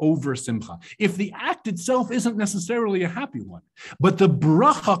said over simcha, if the act itself isn't necessarily a happy one, but the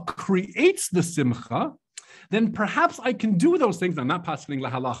bracha creates the simcha, then perhaps I can do those things. I'm not passing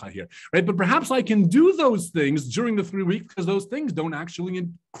lahalacha here, right? But perhaps I can do those things during the 3 weeks because those things don't actually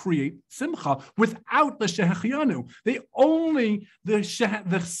create simcha without the shehechiyanu.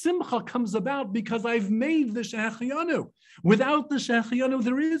 The simcha comes about because I've made the shehechiyanu. Without the shehechiyanu,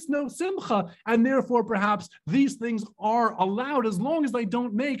 there is no simcha, and therefore perhaps these things are allowed as long as I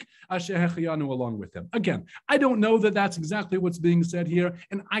don't make a shehechiyanu along with them. Again, I don't know that that's exactly what's being said here,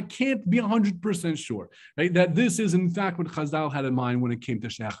 and I can't be 100% sure, right, that this is in fact what Chazal had in mind when it came to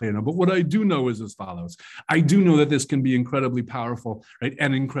shehechiyanu. But what I do know is as follows. I do know that this can be incredibly powerful, right,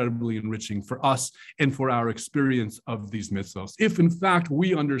 and incredibly enriching for us and for our experience of these mitzvahs. If in fact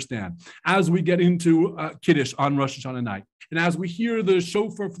we understand, as we get into Kiddush on Rosh Hashanah night, And as we hear the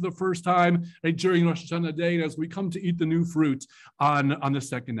shofar for the first time, right, during Rosh Hashanah day, and as we come to eat the new fruit on the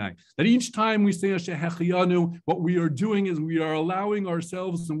second night, that each time we say Shehecheyanu, what we are doing is we are allowing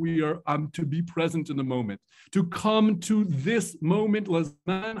ourselves and we are to be present in the moment, to come to this moment,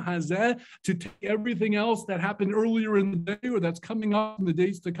 Lazman Hazeh, to take everything else that happened earlier in the day or that's coming up in the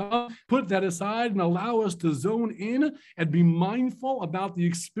days to come, put that aside and allow us to zone in and be mindful about the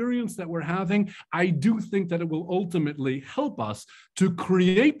experience that we're having. I do think that it will ultimately help us to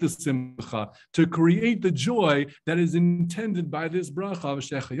create the simcha, to create the joy that is intended by this bracha of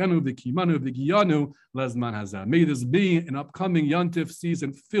Shechayanu, V'kimanu, V'giyanu, Lazman Hazeh. May this be an upcoming Yantif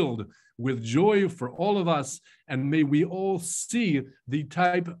season filled with joy for all of us, and may we all see the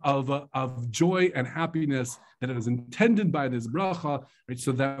type of joy and happiness that is intended by this bracha, right,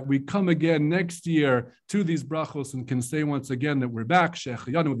 so that we come again next year to these brachos and can say once again that we're back.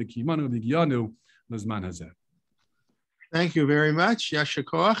 Shechayanu, V'kimanu, V'giyanu, Lazman Hazeh. Thank you very much, Yasher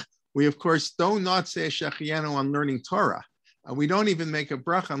Koach. We, of course, do not say Shechayanu on learning Torah. We don't even make a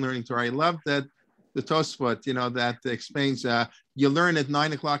bracha on learning Torah. I love that the Tosfot, that explains you learn at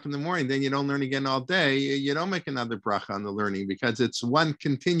 9 o'clock in the morning, then you don't learn again all day. You don't make another bracha on the learning because it's one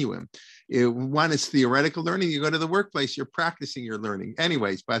continuum. One is theoretical learning. You go to the workplace, you're practicing your learning.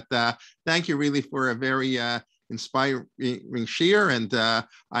 Anyways, but thank you really for a very inspiring shiur, and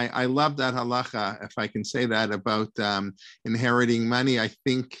I love that halacha, if I can say that, about inheriting money. I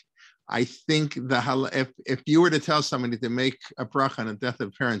think if you were to tell somebody to make a bracha on the death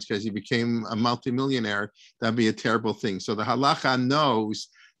of parents because you became a multimillionaire, that'd be a terrible thing. So the halacha knows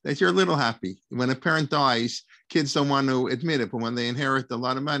that you're a little happy. When a parent dies, kids don't want to admit it, but when they inherit a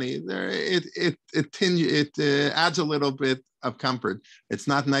lot of money, it adds a little bit of comfort. It's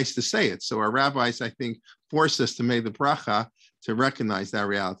not nice to say it. So our rabbis, I think, force us to make the bracha to recognize that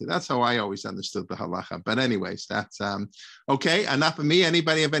reality. That's how I always understood the halacha. But anyways, that's okay. Enough of me.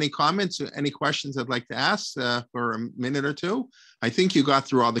 Anybody have any comments, any questions I'd like to ask for a minute or two? I think you got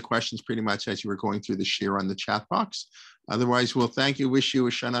through all the questions pretty much as you were going through the shiur on the chat box. Otherwise, we'll thank you, wish you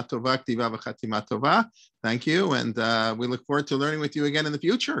a Shana Tova, Ktiva v'Chatima Tova. Thank you, and we look forward to learning with you again in the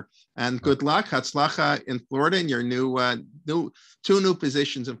future. And good luck, Hatzlacha in Florida, in your two new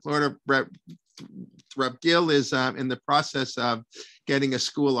positions in Florida. Rabbi Gil is in the process of getting a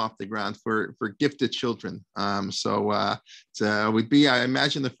school off the ground for gifted children. So it would be, I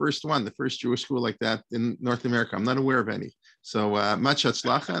imagine, the first Jewish school like that in North America. I'm not aware of any. So much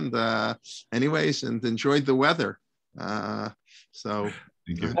hatzlacha, and anyways, and enjoyed the weather. So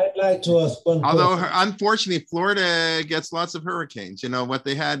thank you. I'd like to ask one Although, question. unfortunately, Florida gets lots of hurricanes. What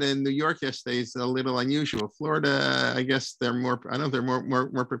they had in New York yesterday is a little unusual. Florida, I guess they're more, I know they're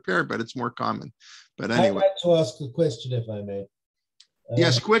more prepared, but it's more common. But anyway. I'd like to ask a question, if I may.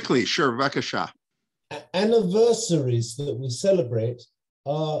 Yes, quickly. Sure, Vakasha. Anniversaries that we celebrate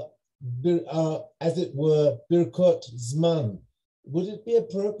are, as it were, Birkot Zman. Would it be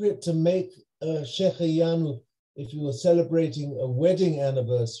appropriate to make Shechayanu if you were celebrating a wedding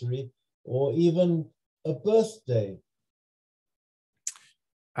anniversary or even a birthday?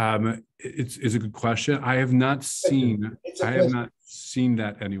 It's a good question. I have not seen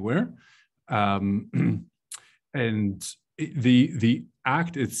that anywhere. And the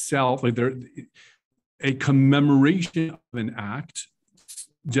act itself, like a commemoration of an act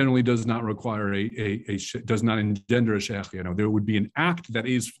generally does not require does not engender a shechayanu. There would be an act that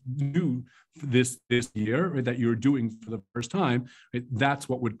is new this year, right, that you're doing for the first time. Right? That's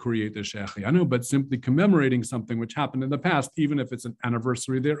what would create the shechayanu. But simply commemorating something which happened in the past, even if it's an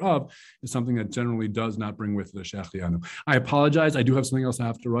anniversary thereof, is something that generally does not bring with the shechayanu. I apologize. I do have something else I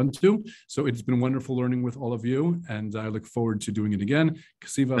have to run to. So it's been wonderful learning with all of you, and I look forward to doing it again.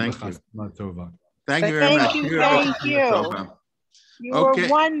 Thank you very much. Thank you. You were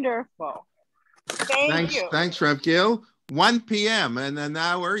wonderful. Thank you. Thanks, Rev Gil. 1 p.m. in an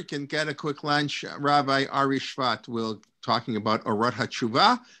hour, you can get a quick lunch. Rabbi Ari Shvat will talking about Orot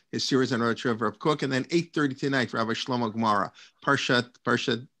HaTshuva, his series on Orot HaTshuva, Rav Kook, and then 8:30 tonight, Rabbi Shlomo Gemara,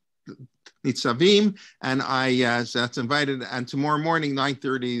 Parshat Nitzavim, and that's invited. And tomorrow morning,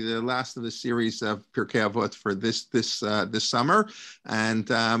 9:30, the last of the series of Pirkei Avot for this summer. And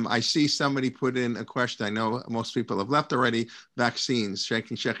I see somebody put in a question. I know most people have left already. Vaccines,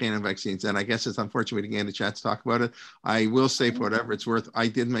 Shechayanu vaccines, and I guess it's unfortunate we didn't get a chance to talk about it. I will say, for whatever it's worth, I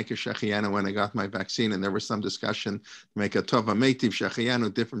did make a Shechayanu when I got my vaccine, and there was some discussion to make a Tova Meitiv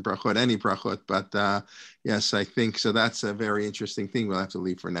Shechayanu, different brachot, any brachot, but yes, I think so. That's a very interesting thing. We'll have to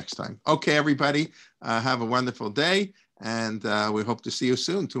leave for next time. Okay, everybody, have a wonderful day, and we hope to see you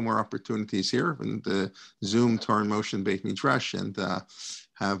soon. 2 more opportunities here in the Zoom Torah in Motion Beit Midrash, and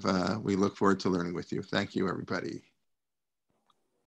we look forward to learning with you. Thank you, everybody.